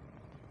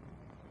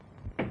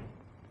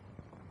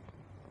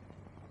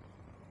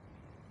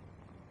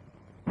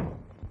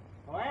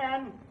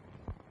 Glen!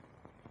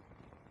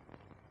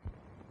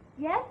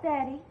 Yes,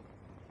 Daddy.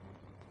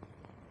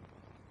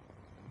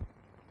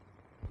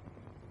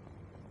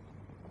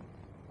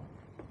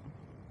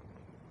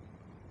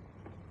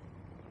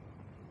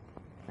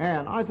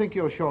 Anne, I think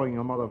you're showing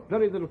your mother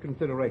very little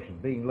consideration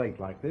being late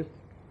like this.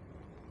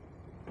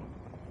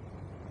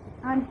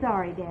 I'm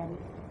sorry, Daddy.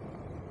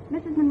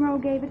 Mrs. Monroe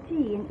gave a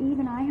tea, and Eve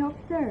and I helped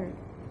serve.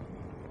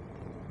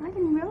 I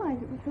didn't realize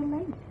it was so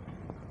late.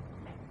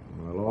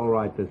 Well, all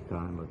right this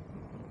time, but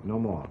no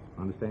more.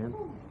 Understand?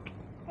 Oh,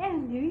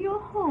 Anne, dear, you're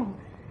home.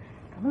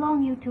 Come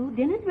along, you two.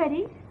 Dinner's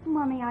ready.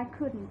 Mommy, I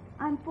couldn't.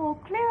 I'm full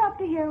clear up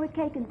to here with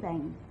cake and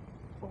things.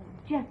 Oh,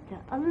 just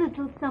a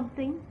little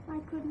something. I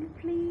couldn't,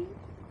 please.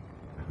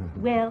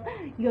 Well,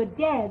 your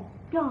dad's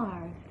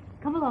starved.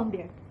 Come along,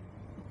 dear.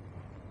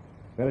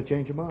 Better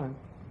change your mind.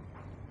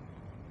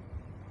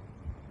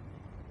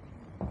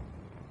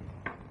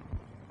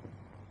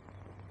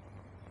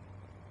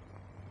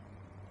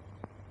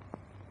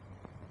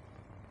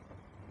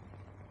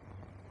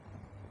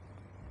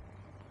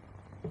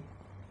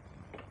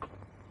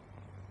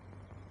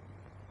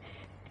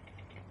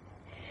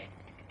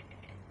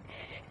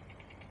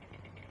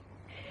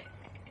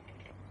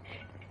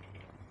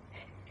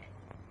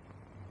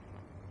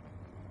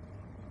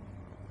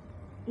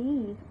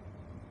 Eve,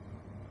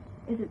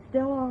 is it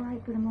still all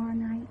right for tomorrow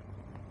night?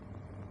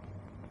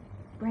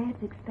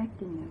 Brad's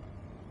expecting you.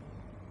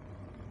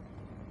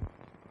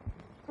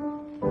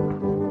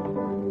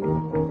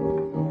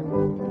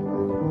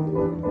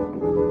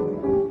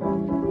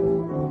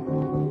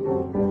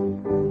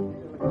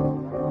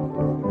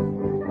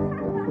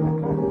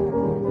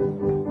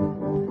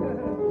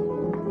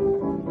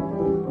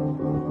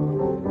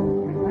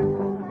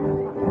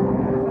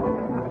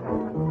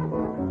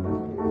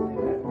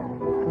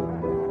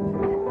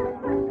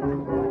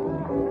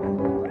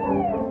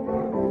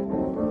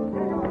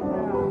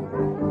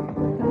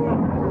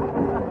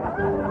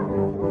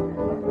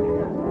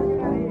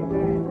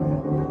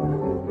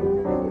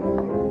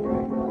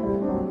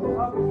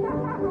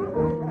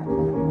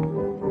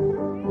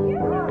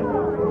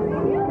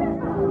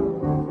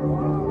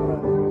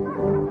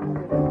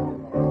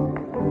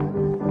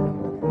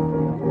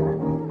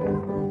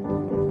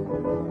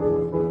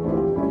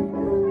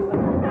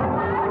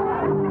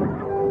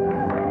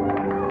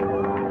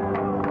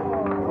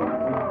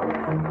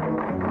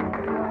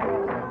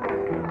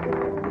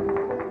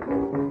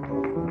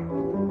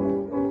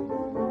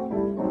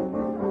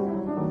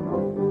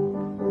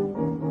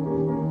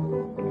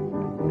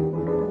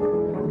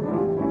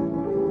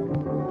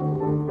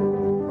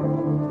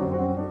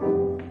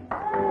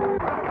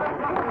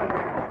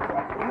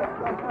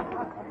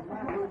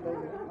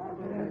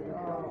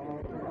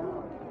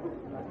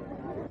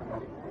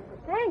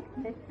 Thanks,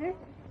 mister.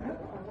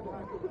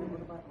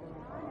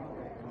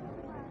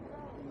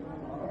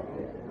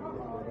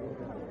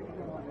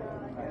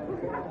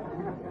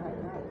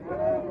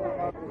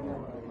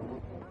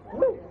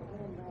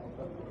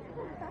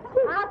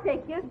 I'll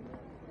take you.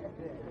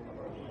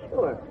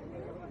 Sure.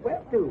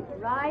 Where to? you?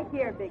 Right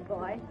here, big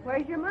boy.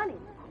 Where's your money?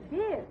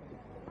 Here.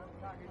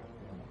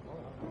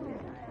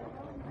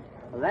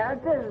 Well, there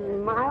it is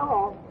in my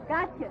home.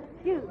 Gotcha.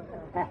 Shoot.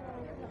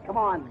 Come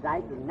on,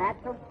 Dyke.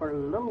 Natural for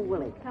little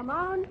Willie. Come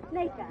on,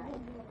 snake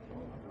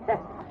eyes.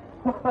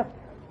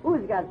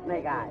 Who's got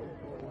snake eyes?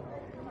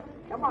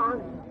 Come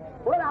on.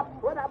 Put up.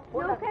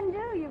 No can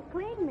do. You've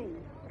cleaned me.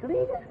 Clean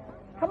it?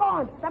 Come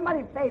on,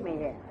 somebody pay me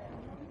here.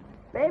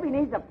 Baby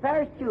needs a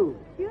pair of shoes.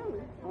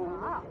 Shoes?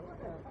 Wow.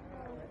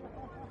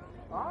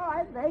 All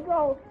right, there you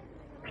go.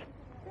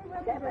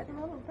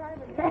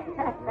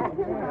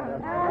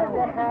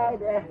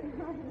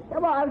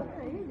 Come on,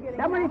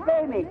 somebody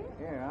pay me.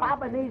 Yeah.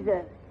 Papa needs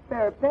a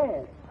pair of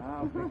pants.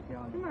 I'll fix you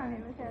on. Come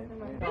on, let's have some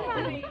money.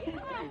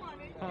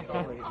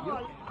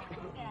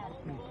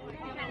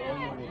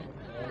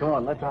 Go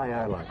on, let's try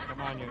our luck.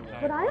 Come on, you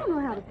But I don't know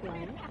how to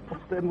play.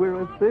 Then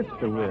we're assist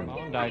to win.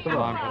 Don't dice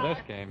along for this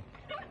game.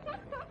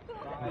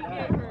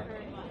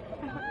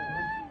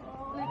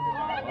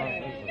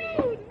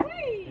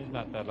 He's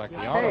not that lucky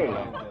all Hey, the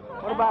time.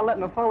 what about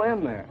letting the fellow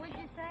in there? I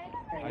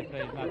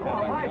say he's not that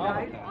lucky all the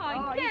time.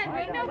 Oh,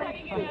 Denver, nobody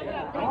can do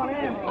that. Come on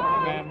in.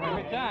 Man,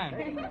 every time.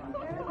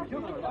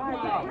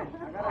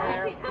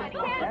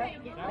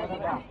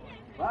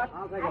 Buck?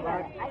 I'll take a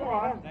buck. Come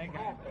on.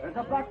 There's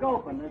a buck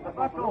open. Who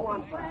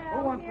wants a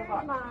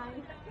buck?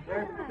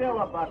 There's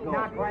still a buck open.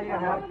 Not while you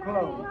have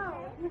clothes.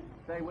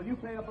 Say, will you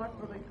pay a buck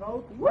for the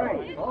coat?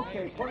 Right.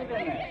 Okay, put it in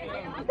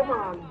there. Come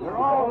on. We're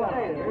all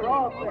paid.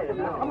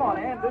 Now, come on,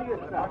 Ann, do your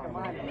stuff.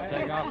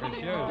 Take off his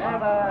shoes.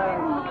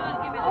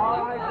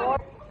 All right, boys.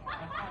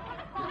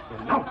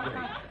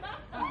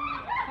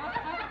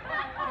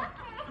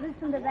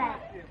 Listen to that.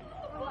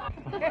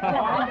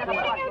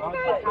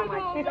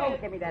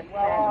 Don't give me that.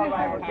 All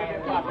right, we'll give you a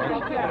buck.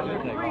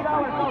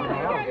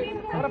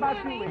 $3 What about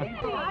you, Lee?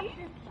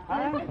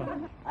 Huh?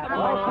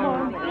 Come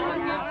on.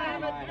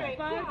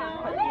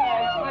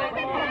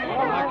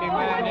 Lucky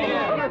man he is.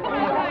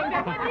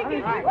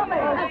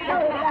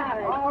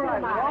 All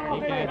right. He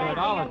can't do it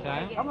all the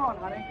time. Come on,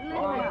 honey.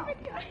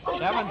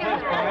 Seven's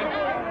his point.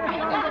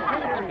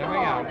 Here we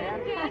go.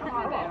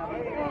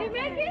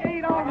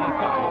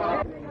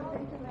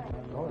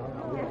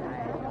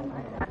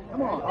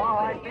 Come on. All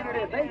right, here it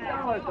is.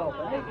 $8 open.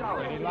 $8.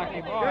 Pretty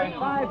lucky boy. There's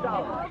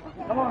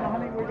 $5. Come on,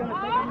 honey. We're going to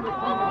take him to the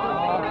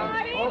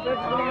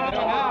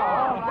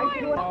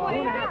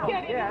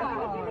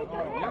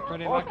You're a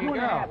pretty lucky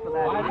girl.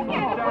 Why didn't you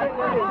start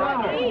with the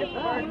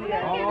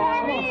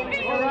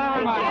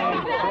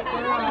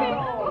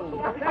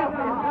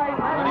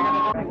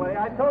Anyway,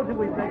 I told you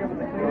we'd take him to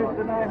the cleaners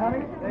tonight,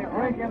 honey. They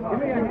break in. Give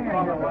me a hand.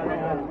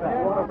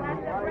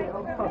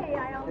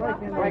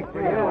 Break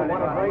for you. Want to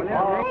break?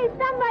 Hey,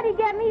 somebody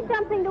get me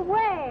something to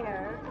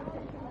wear.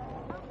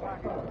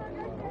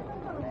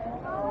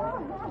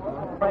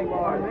 Break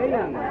for me.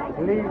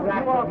 Leave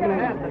that. You all can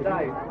have the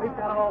dice. We've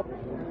got all.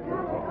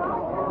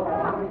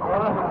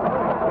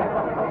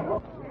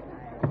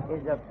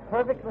 Is a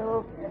perfect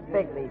little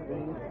figly,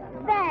 see?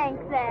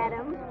 Thanks,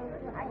 Adam.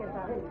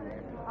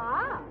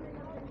 Ah.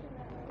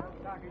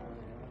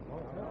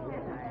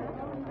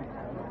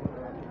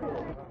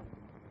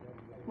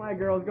 My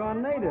girl's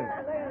gone native.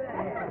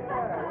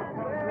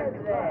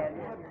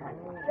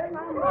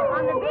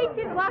 On the beach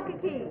in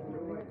Waikiki.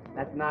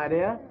 That's an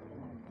idea.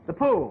 The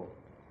pool.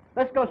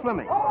 Let's go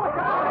swimming.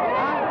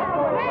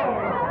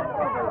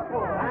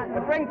 The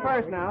drink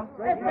first now.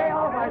 Let's stay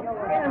off our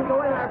skin and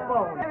go in our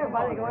phone.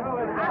 Everybody going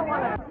over there. I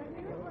want to.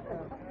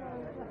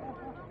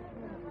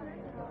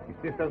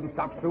 If this doesn't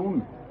stop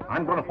soon,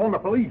 I'm going to phone the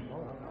police.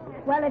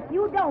 Well, if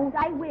you don't,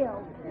 I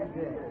will.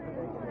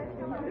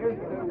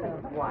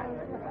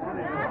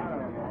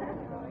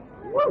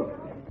 Woo!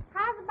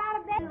 How's about a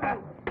bed?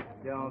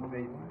 Don't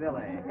be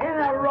silly. In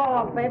the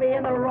raw, baby,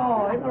 in the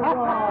raw.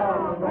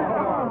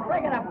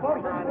 Bring it up,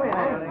 folks.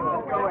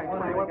 Let's go.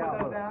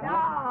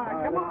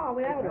 Come on,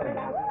 we have to sit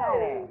outside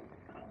there.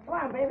 Come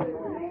on, baby.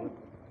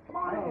 Come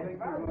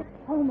on.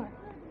 Homer,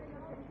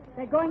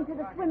 they're going to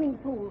the swimming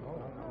pool.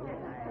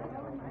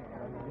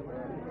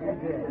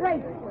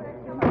 Great.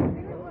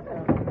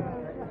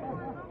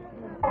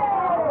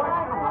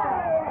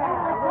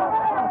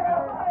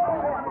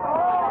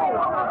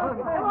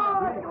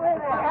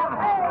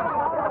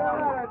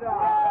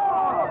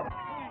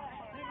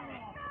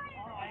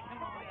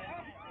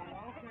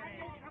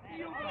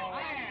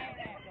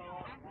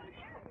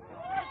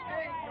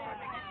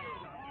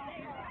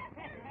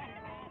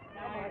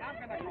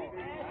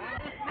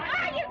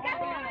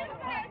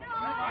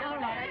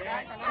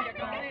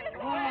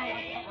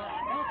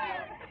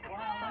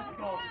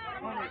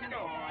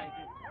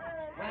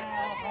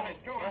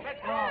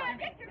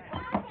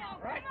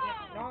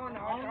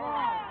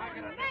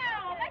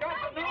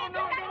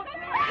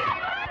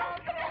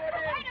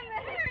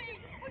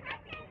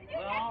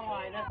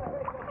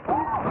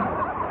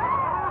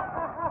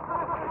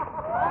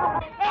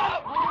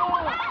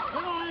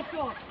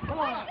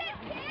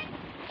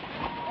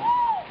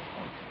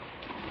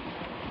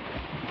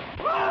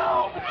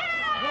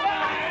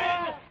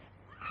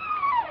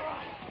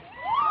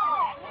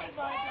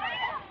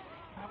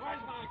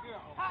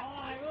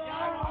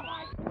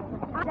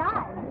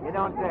 You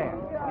don't dare.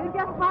 You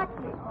just watch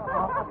me.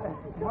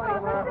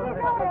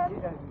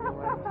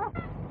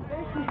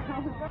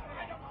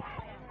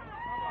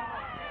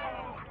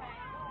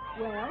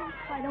 Well,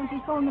 why don't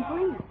you phone the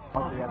police?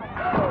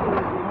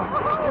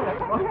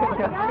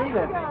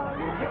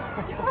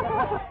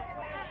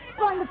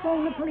 Going to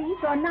phone the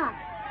police or not?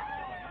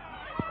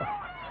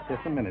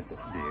 Just a minute,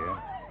 dear.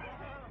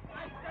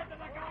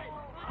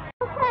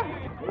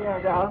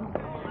 Here, Don.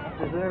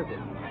 Deserted.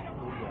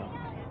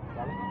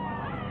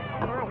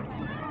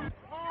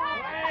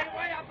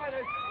 Way up on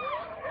it.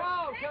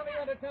 Whoa, tell me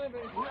on the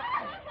television.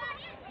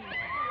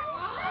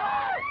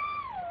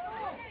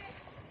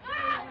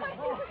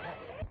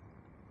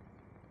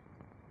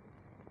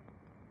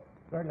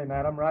 Certainly,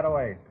 madam, right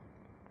away.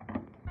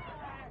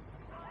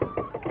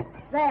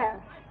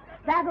 There.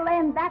 That'll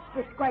end that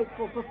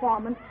disgraceful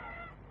performance.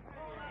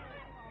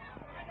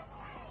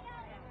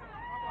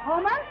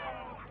 Homer?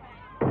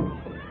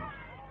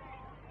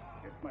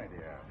 Yes, my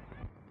dear.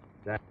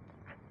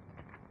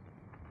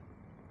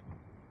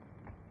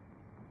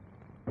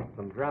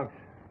 Some drunks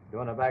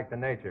doing it back to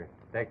nature.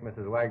 Take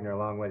Mrs. Wagner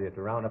along with you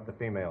to round up the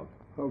females.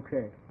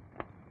 Okay.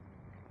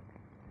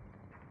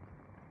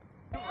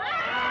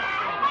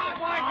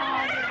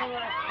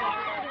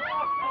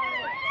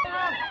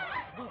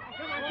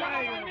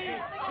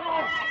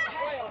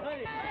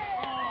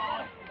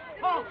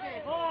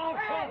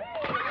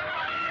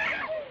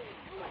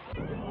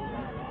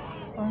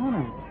 Oh,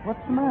 honey,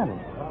 what's the matter?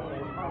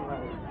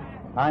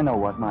 I know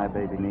what my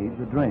baby needs,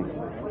 a drink.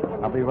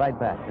 I'll be right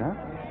back, huh?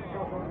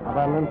 How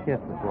about a little kiss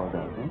before it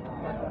goes, huh?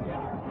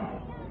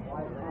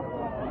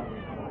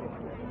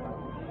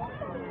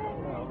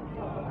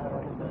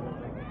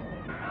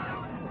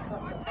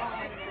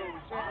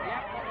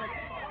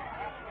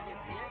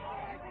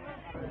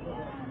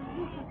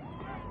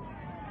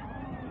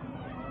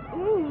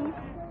 Eve,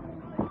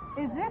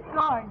 is this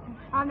gorgeous?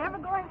 I'm never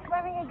going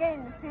swimming again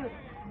in the sea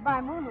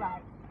by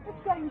moonlight.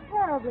 It's getting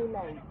terribly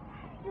late.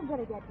 You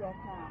better get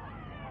dressed now.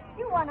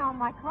 You want all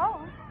my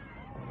clothes.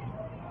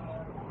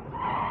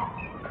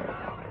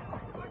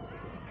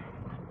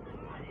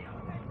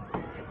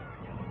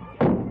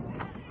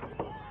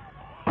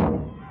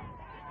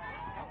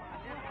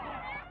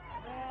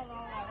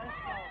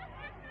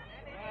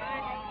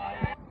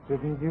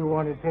 Didn't you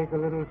want to take a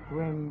little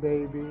swim,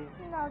 baby?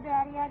 No,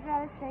 Daddy, I'd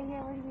rather stay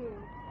here with you.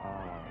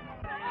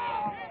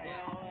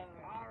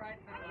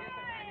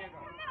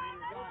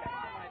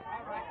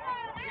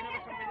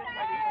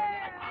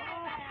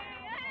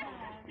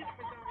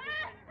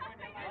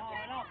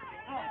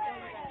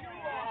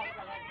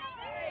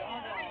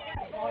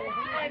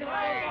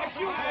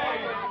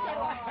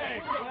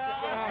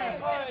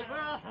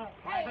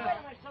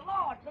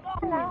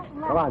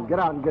 Come on, get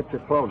out and get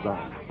your clothes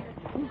on.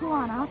 You go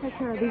on. I'll take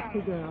care of these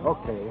two girls.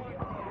 Okay.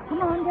 Come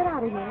on, get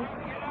out of here.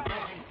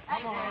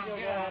 Come on,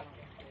 get.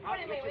 What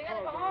do you mean? We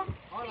gotta go home?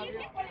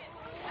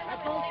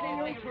 That's all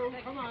you two.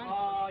 Come on.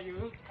 Oh,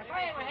 you. If I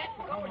ever had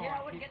to go here,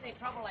 I wouldn't get in any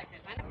trouble like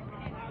this.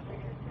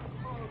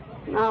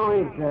 Now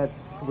ain't that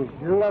sweet?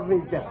 Lovely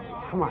Betsy.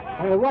 Come on.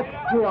 Hey, what's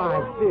your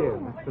idea,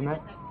 Mr.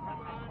 Mac?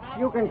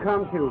 You can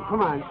come too.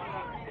 Come on.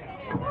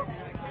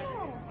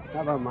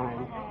 Never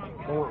mind.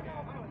 Go on.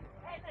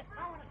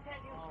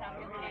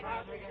 Get out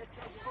of there.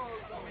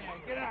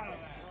 Get out.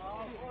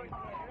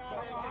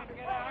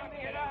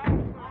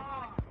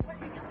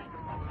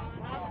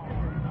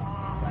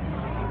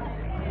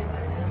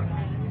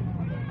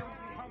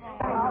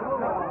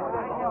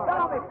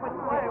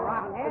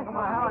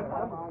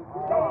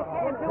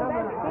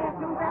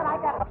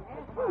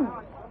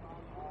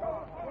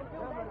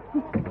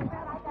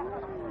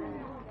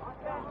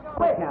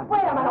 Wait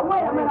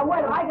a minute.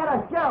 I got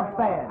a sheriff's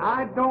badge.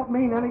 I don't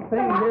mean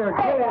anything here.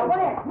 Hey, Get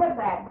in. quit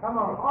that. Come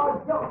on.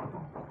 Oh, don't.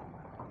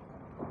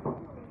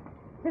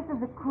 This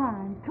is a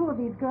crime. Two of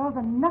these girls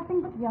are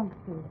nothing but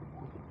youngsters.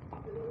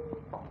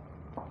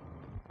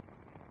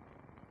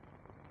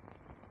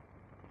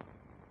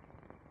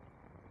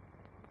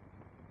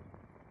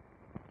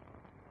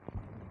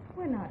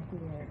 We're not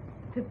here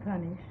to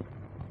punish.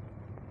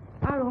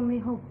 Our only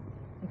hope,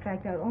 in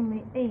fact, our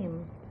only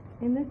aim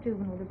in this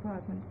juvenile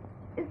department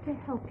is to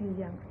help you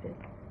youngsters.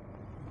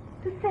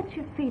 To set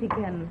your feet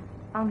again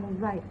on the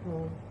right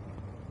road.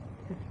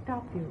 To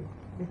stop you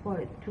before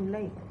it's too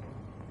late.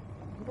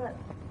 But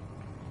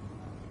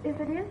if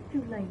it is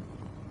too late,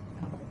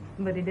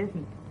 but it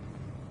isn't.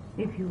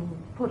 If you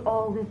put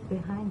all this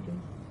behind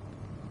you,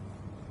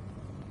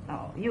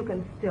 you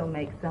can still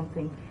make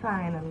something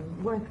fine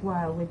and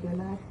worthwhile with your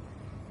life.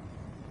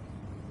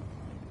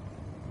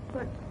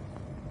 But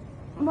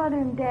Mother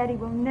and Daddy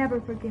will never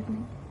forgive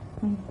me.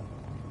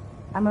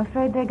 I'm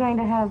afraid they're going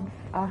to have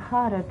a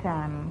harder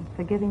time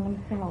forgiving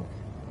themselves.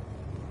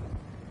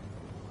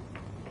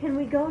 Can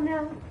we go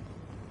now?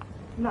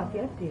 Not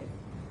yet, dear.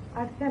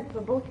 I've sent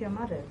for both your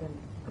mothers, and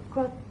of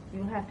course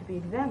you'll have to be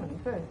examined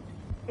first.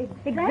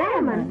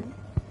 Examined?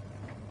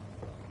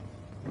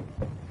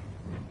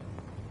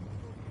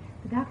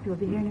 The doctor will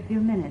be here in a few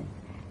minutes.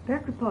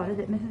 Burke reported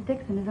that Mrs.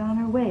 Dixon is on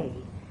her way.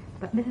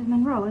 But Mrs.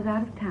 Monroe is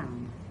out of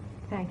town.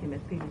 Thank you, Miss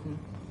Peterson.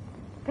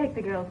 Take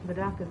the girls to the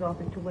doctor's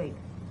office to wait.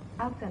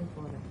 I'll send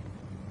for them.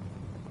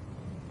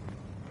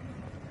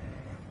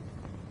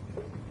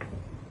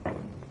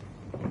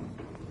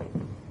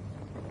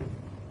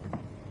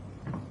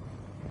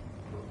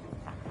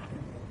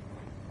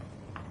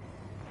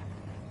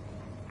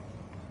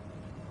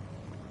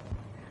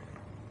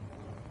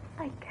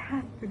 I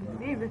can't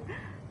believe it.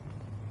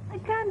 I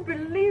can't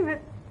believe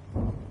it.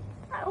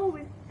 I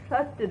always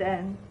trusted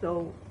Anne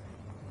so.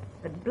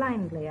 But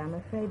blindly, I'm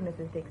afraid,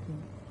 Mrs.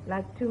 Dixon,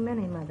 like too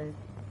many mothers.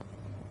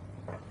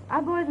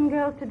 Our boys and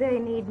girls today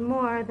need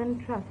more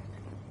than trust.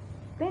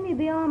 They need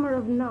the armor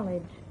of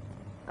knowledge,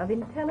 of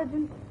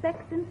intelligent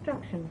sex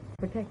instruction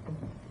to protect them.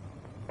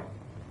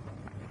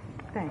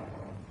 Thanks.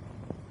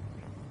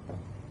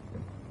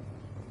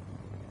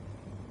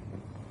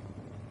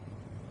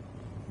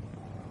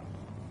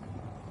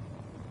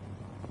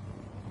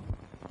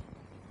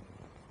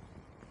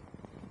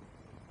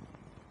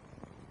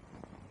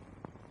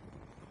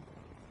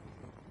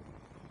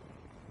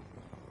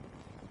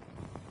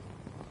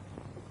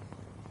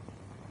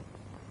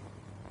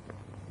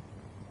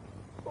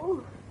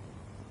 Oh,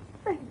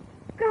 thank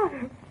God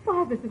her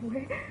father's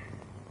away.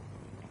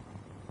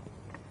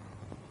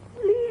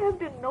 Lee have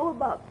to know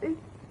about this.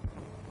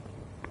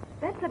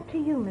 That's up to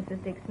you,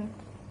 Mrs. Dixon.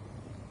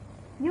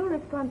 Your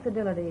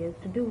responsibility is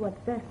to do what's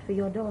best for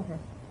your daughter.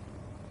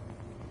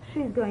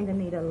 She's going to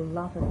need a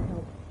lot of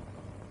help.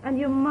 And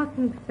you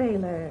mustn't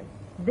fail her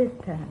this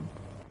time.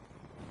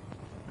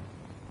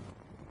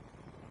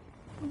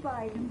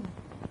 Bye.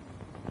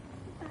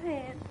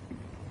 Anne.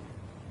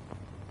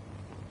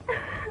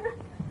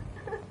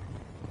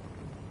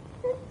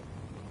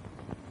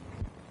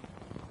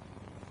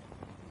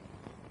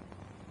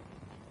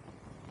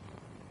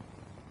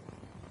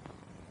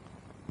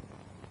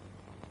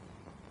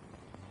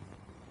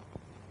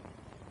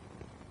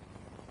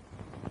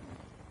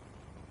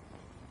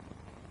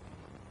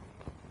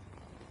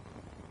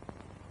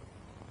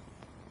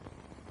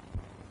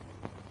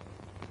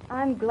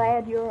 I'm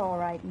glad you're all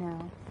right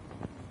now.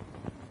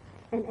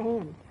 And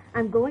Anne,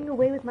 I'm going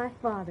away with my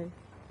father.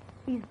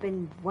 He's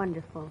been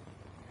wonderful.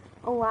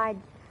 Oh, I'd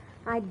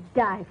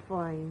die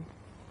for him.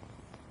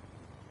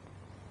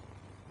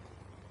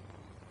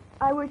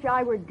 I wish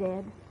I were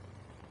dead.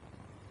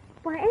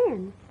 Why,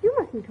 Anne, you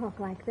mustn't talk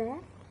like that.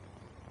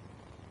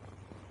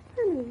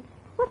 Honey,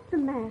 what's the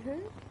matter?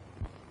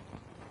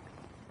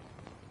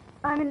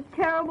 I'm in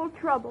terrible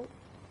trouble.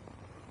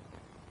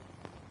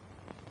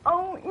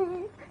 Oh,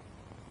 Eve.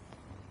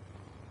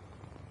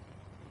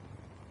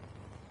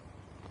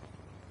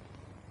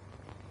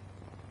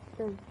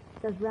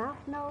 Does Ralph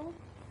know?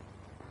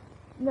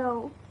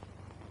 No.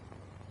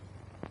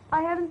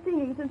 I haven't seen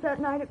him since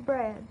that night at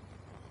Brad's.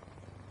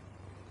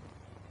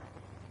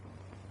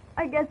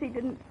 I guess he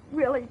didn't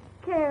really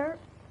care.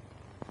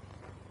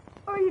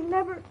 Or he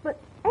never... But,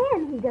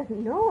 Anne, he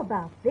doesn't know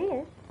about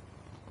this.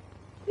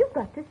 You've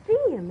got to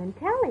see him and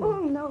tell him.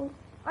 Oh, no.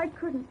 I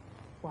couldn't.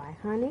 Why,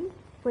 honey,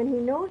 when he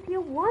knows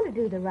he'll want to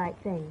do the right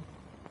thing.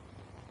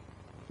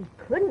 He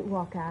couldn't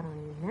walk out on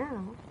you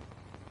now.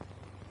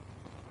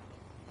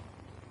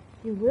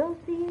 You will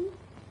see him?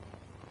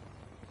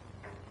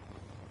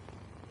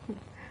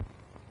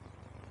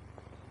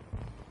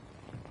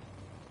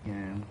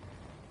 Yeah.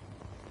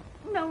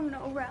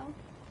 No, Ralph.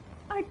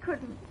 I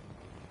couldn't.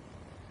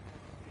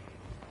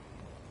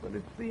 But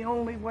it's the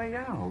only way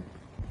out.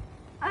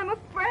 I'm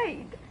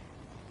afraid.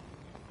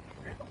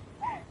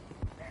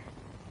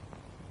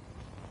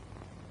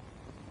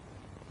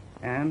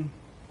 Anne,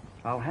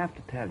 I'll have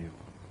to tell you.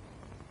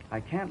 I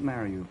can't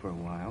marry you for a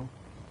while.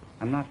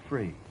 I'm not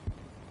free.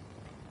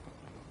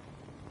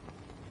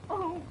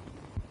 Oh.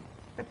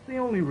 That's the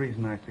only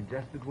reason I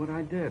suggested what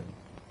I did.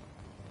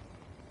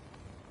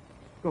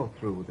 Go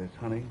through with this,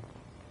 honey.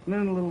 And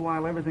then in a little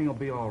while, everything will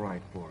be all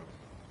right for us.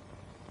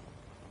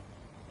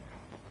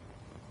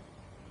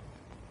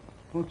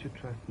 Won't you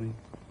trust me?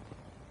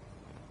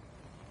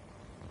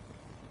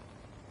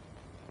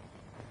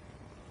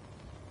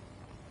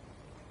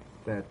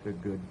 That's a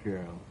good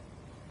girl.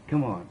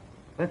 Come on.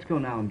 Let's go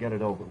now and get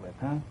it over with,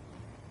 huh?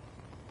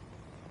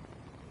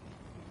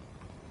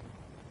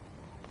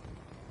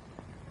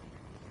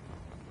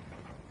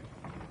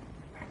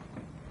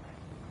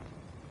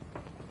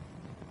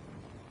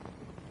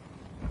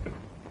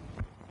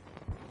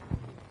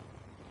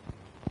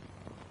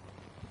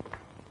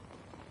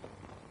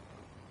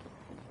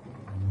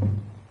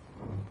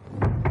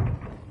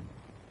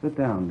 Sit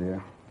down,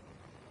 dear.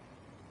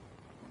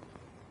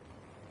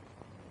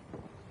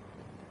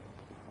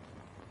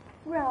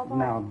 Ralph,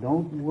 Now,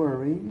 don't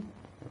worry.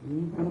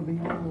 Everything's going to be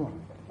all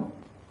right.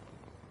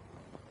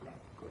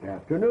 Good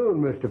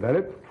afternoon, Mr.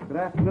 Bennett. Good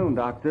afternoon,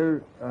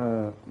 Doctor.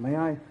 May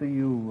I see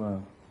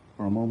you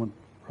for a moment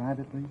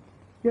privately?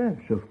 Yes,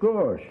 of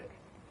course.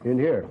 In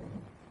here.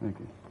 Thank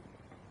you.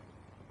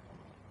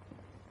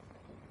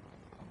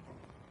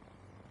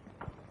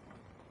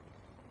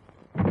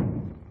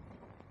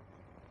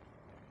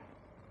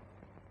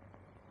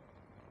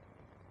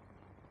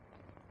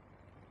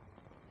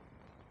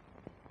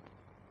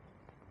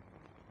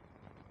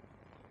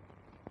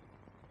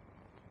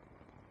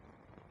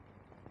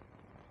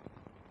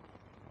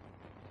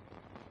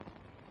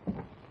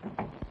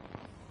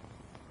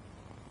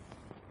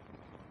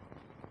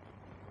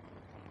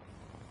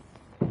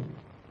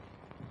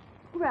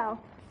 Ralph?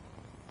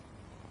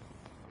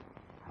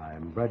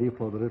 I'm ready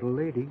for the little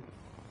lady.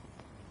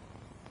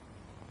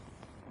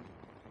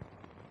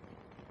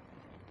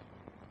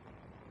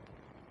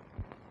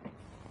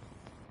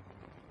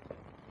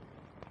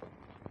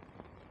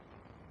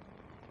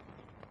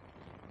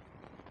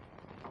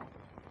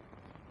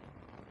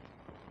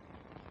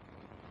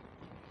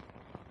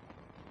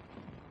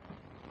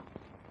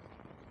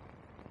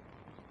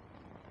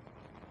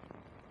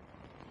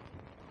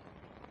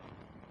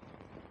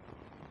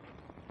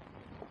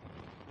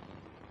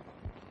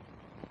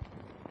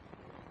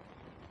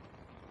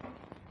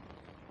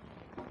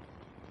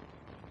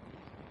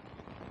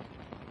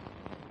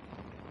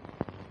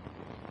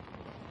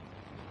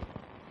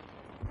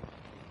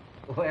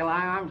 Well,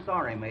 I'm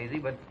sorry, Maisie,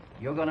 but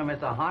you're going to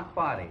miss a hot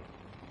party.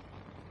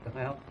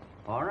 Well,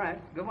 all right.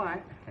 Goodbye.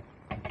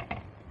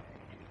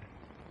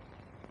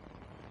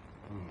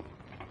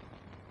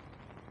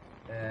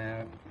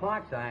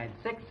 Parkside,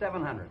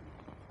 6-700.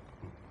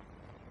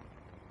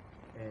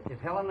 Is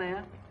Helen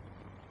there?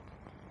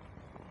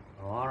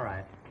 All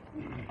right.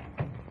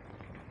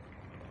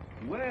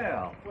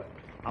 Well,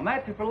 I'm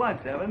at you for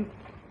lunch, Evan.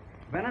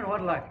 Bennett,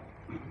 what luck?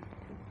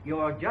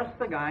 You're just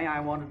the guy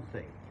I wanted to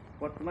see.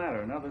 What's the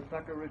matter? Another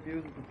sucker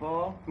refuses to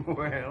fall?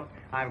 Well,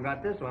 I've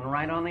got this one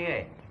right on the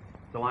edge.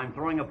 So I'm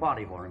throwing a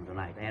party for him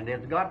tonight, and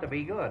it's got to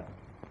be good.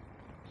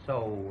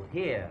 So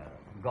here,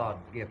 God's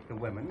gift to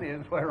women,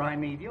 is where I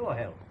need your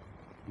help.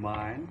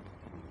 Mine?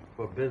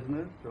 For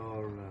business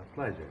or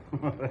pleasure?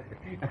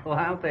 Well,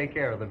 I'll take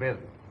care of the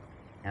business,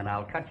 and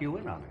I'll cut you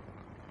in on it.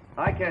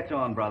 I catch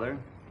on, brother.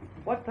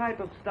 What type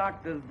of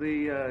stock does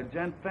the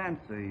gent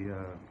fancy?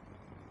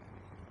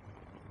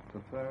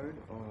 Preferred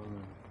or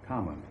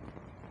common?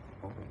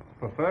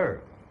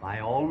 Preferred,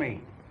 by all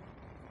means.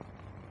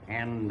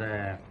 And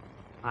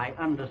I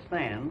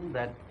understand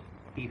that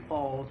he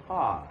falls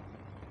hard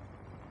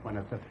when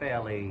it's a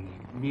fairly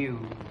new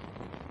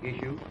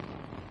issue.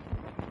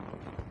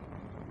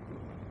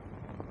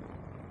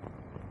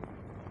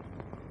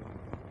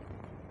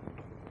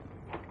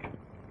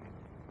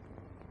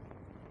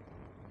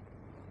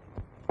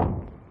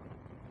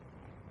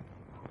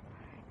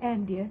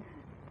 Anne, dear,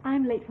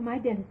 I'm late for my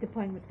dentist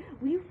appointment.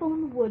 Will you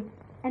phone the Woods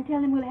and tell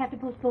him we'll have to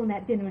postpone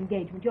that dinner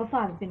engagement? Your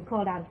father's been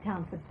called out of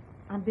town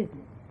on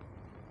business.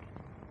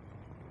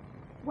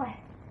 Why,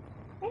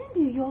 Anne,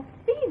 dear, you're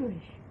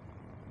feverish.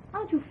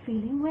 Aren't you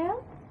feeling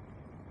well?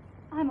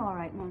 I'm all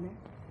right, Mother.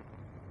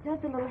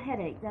 Just a little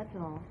headache, that's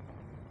all.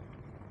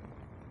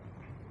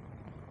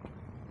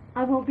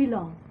 I won't be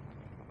long.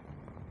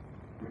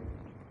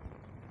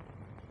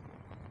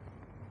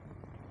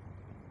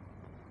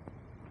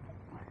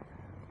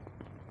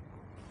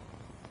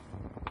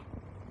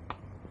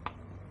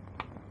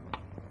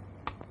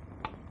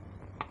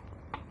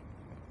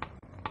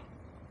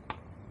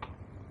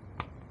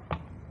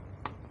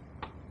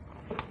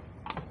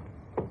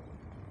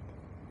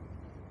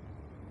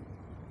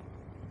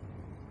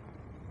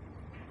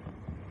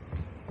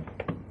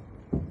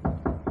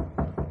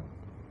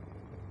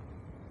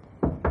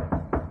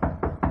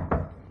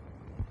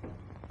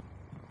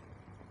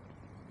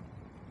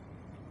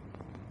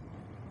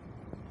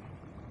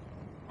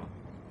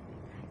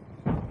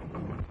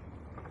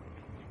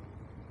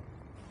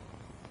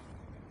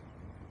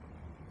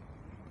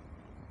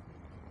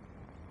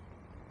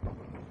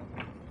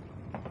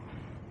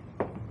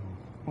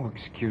 Oh,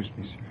 excuse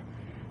me, sir.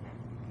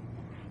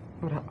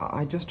 But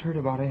I just heard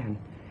about Anne.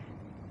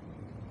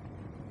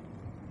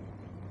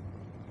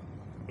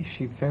 Is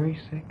she very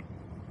sick?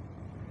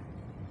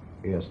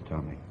 Yes,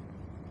 Tommy.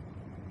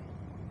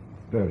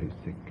 Very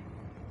sick.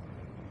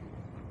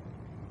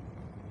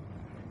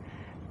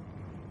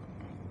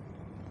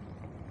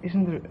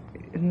 Isn't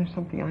there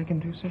something I can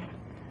do, sir?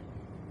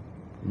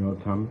 No,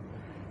 Tommy.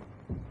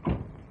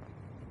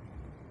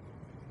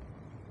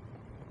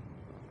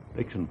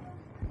 Dixon.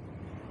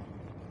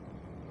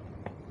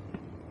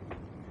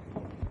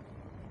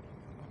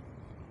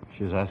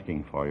 She's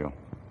asking for you.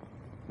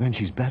 Then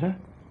she's better?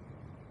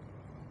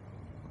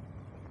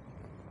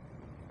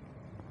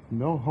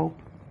 No hope?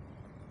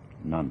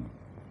 None.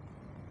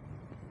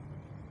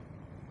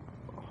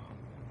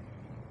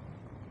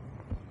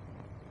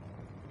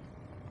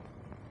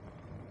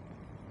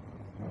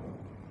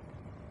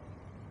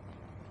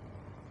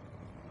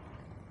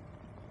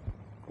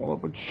 Oh,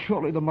 but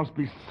surely there must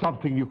be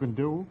something you can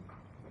do.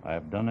 I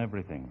have done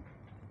everything,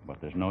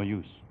 but there's no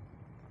use.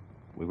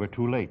 We were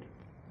too late.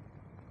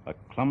 A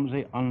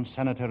clumsy,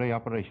 unsanitary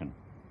operation,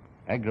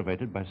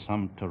 aggravated by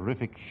some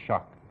terrific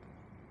shock.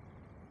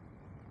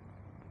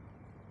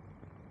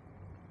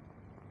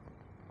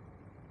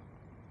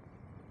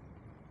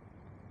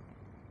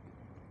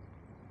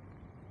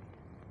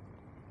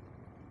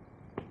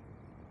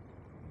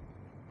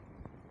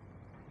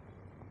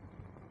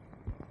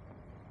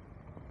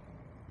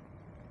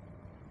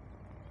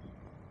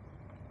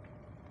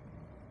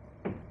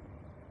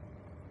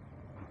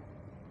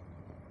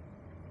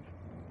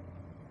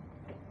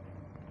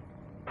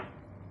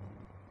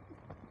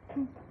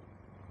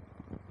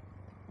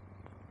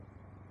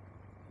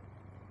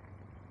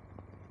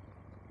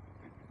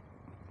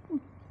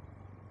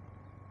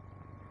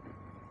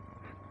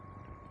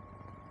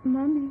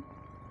 Mommy.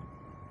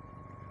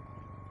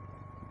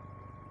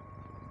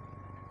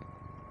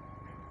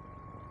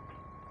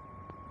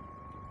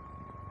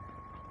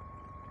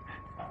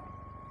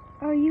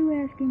 Are you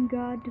asking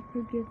God to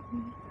forgive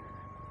me?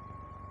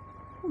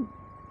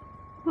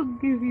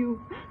 Forgive you.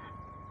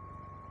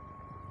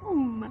 Oh,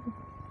 my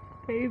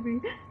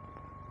baby.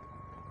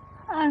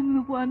 I'm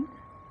the one.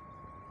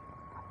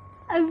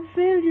 I've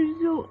failed you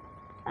so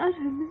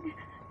utterly.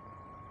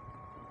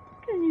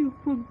 Can you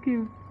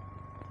forgive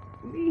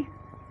me?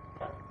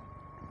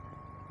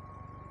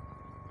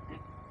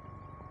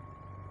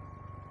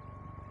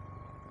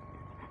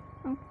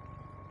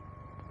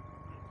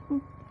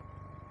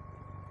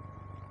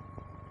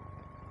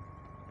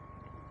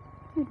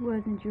 It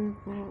wasn't your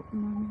fault,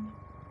 Mommy.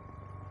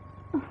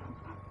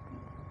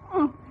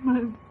 Oh,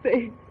 my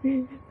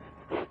baby.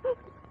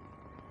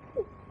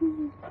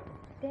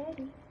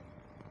 Daddy.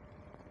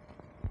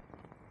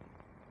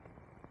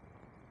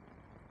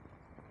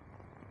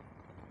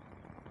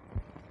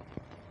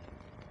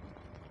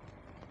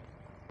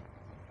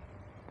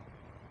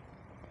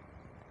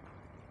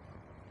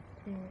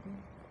 Daddy.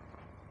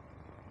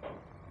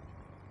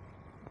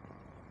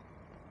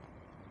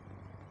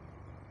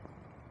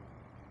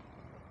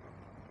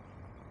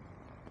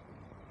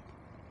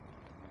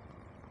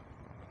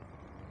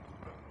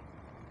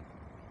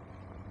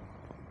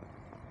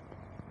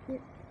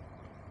 It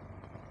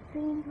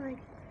seemed like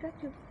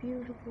such a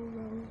beautiful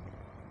road.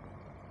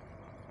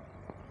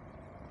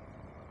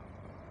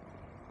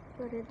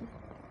 But it was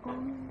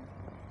only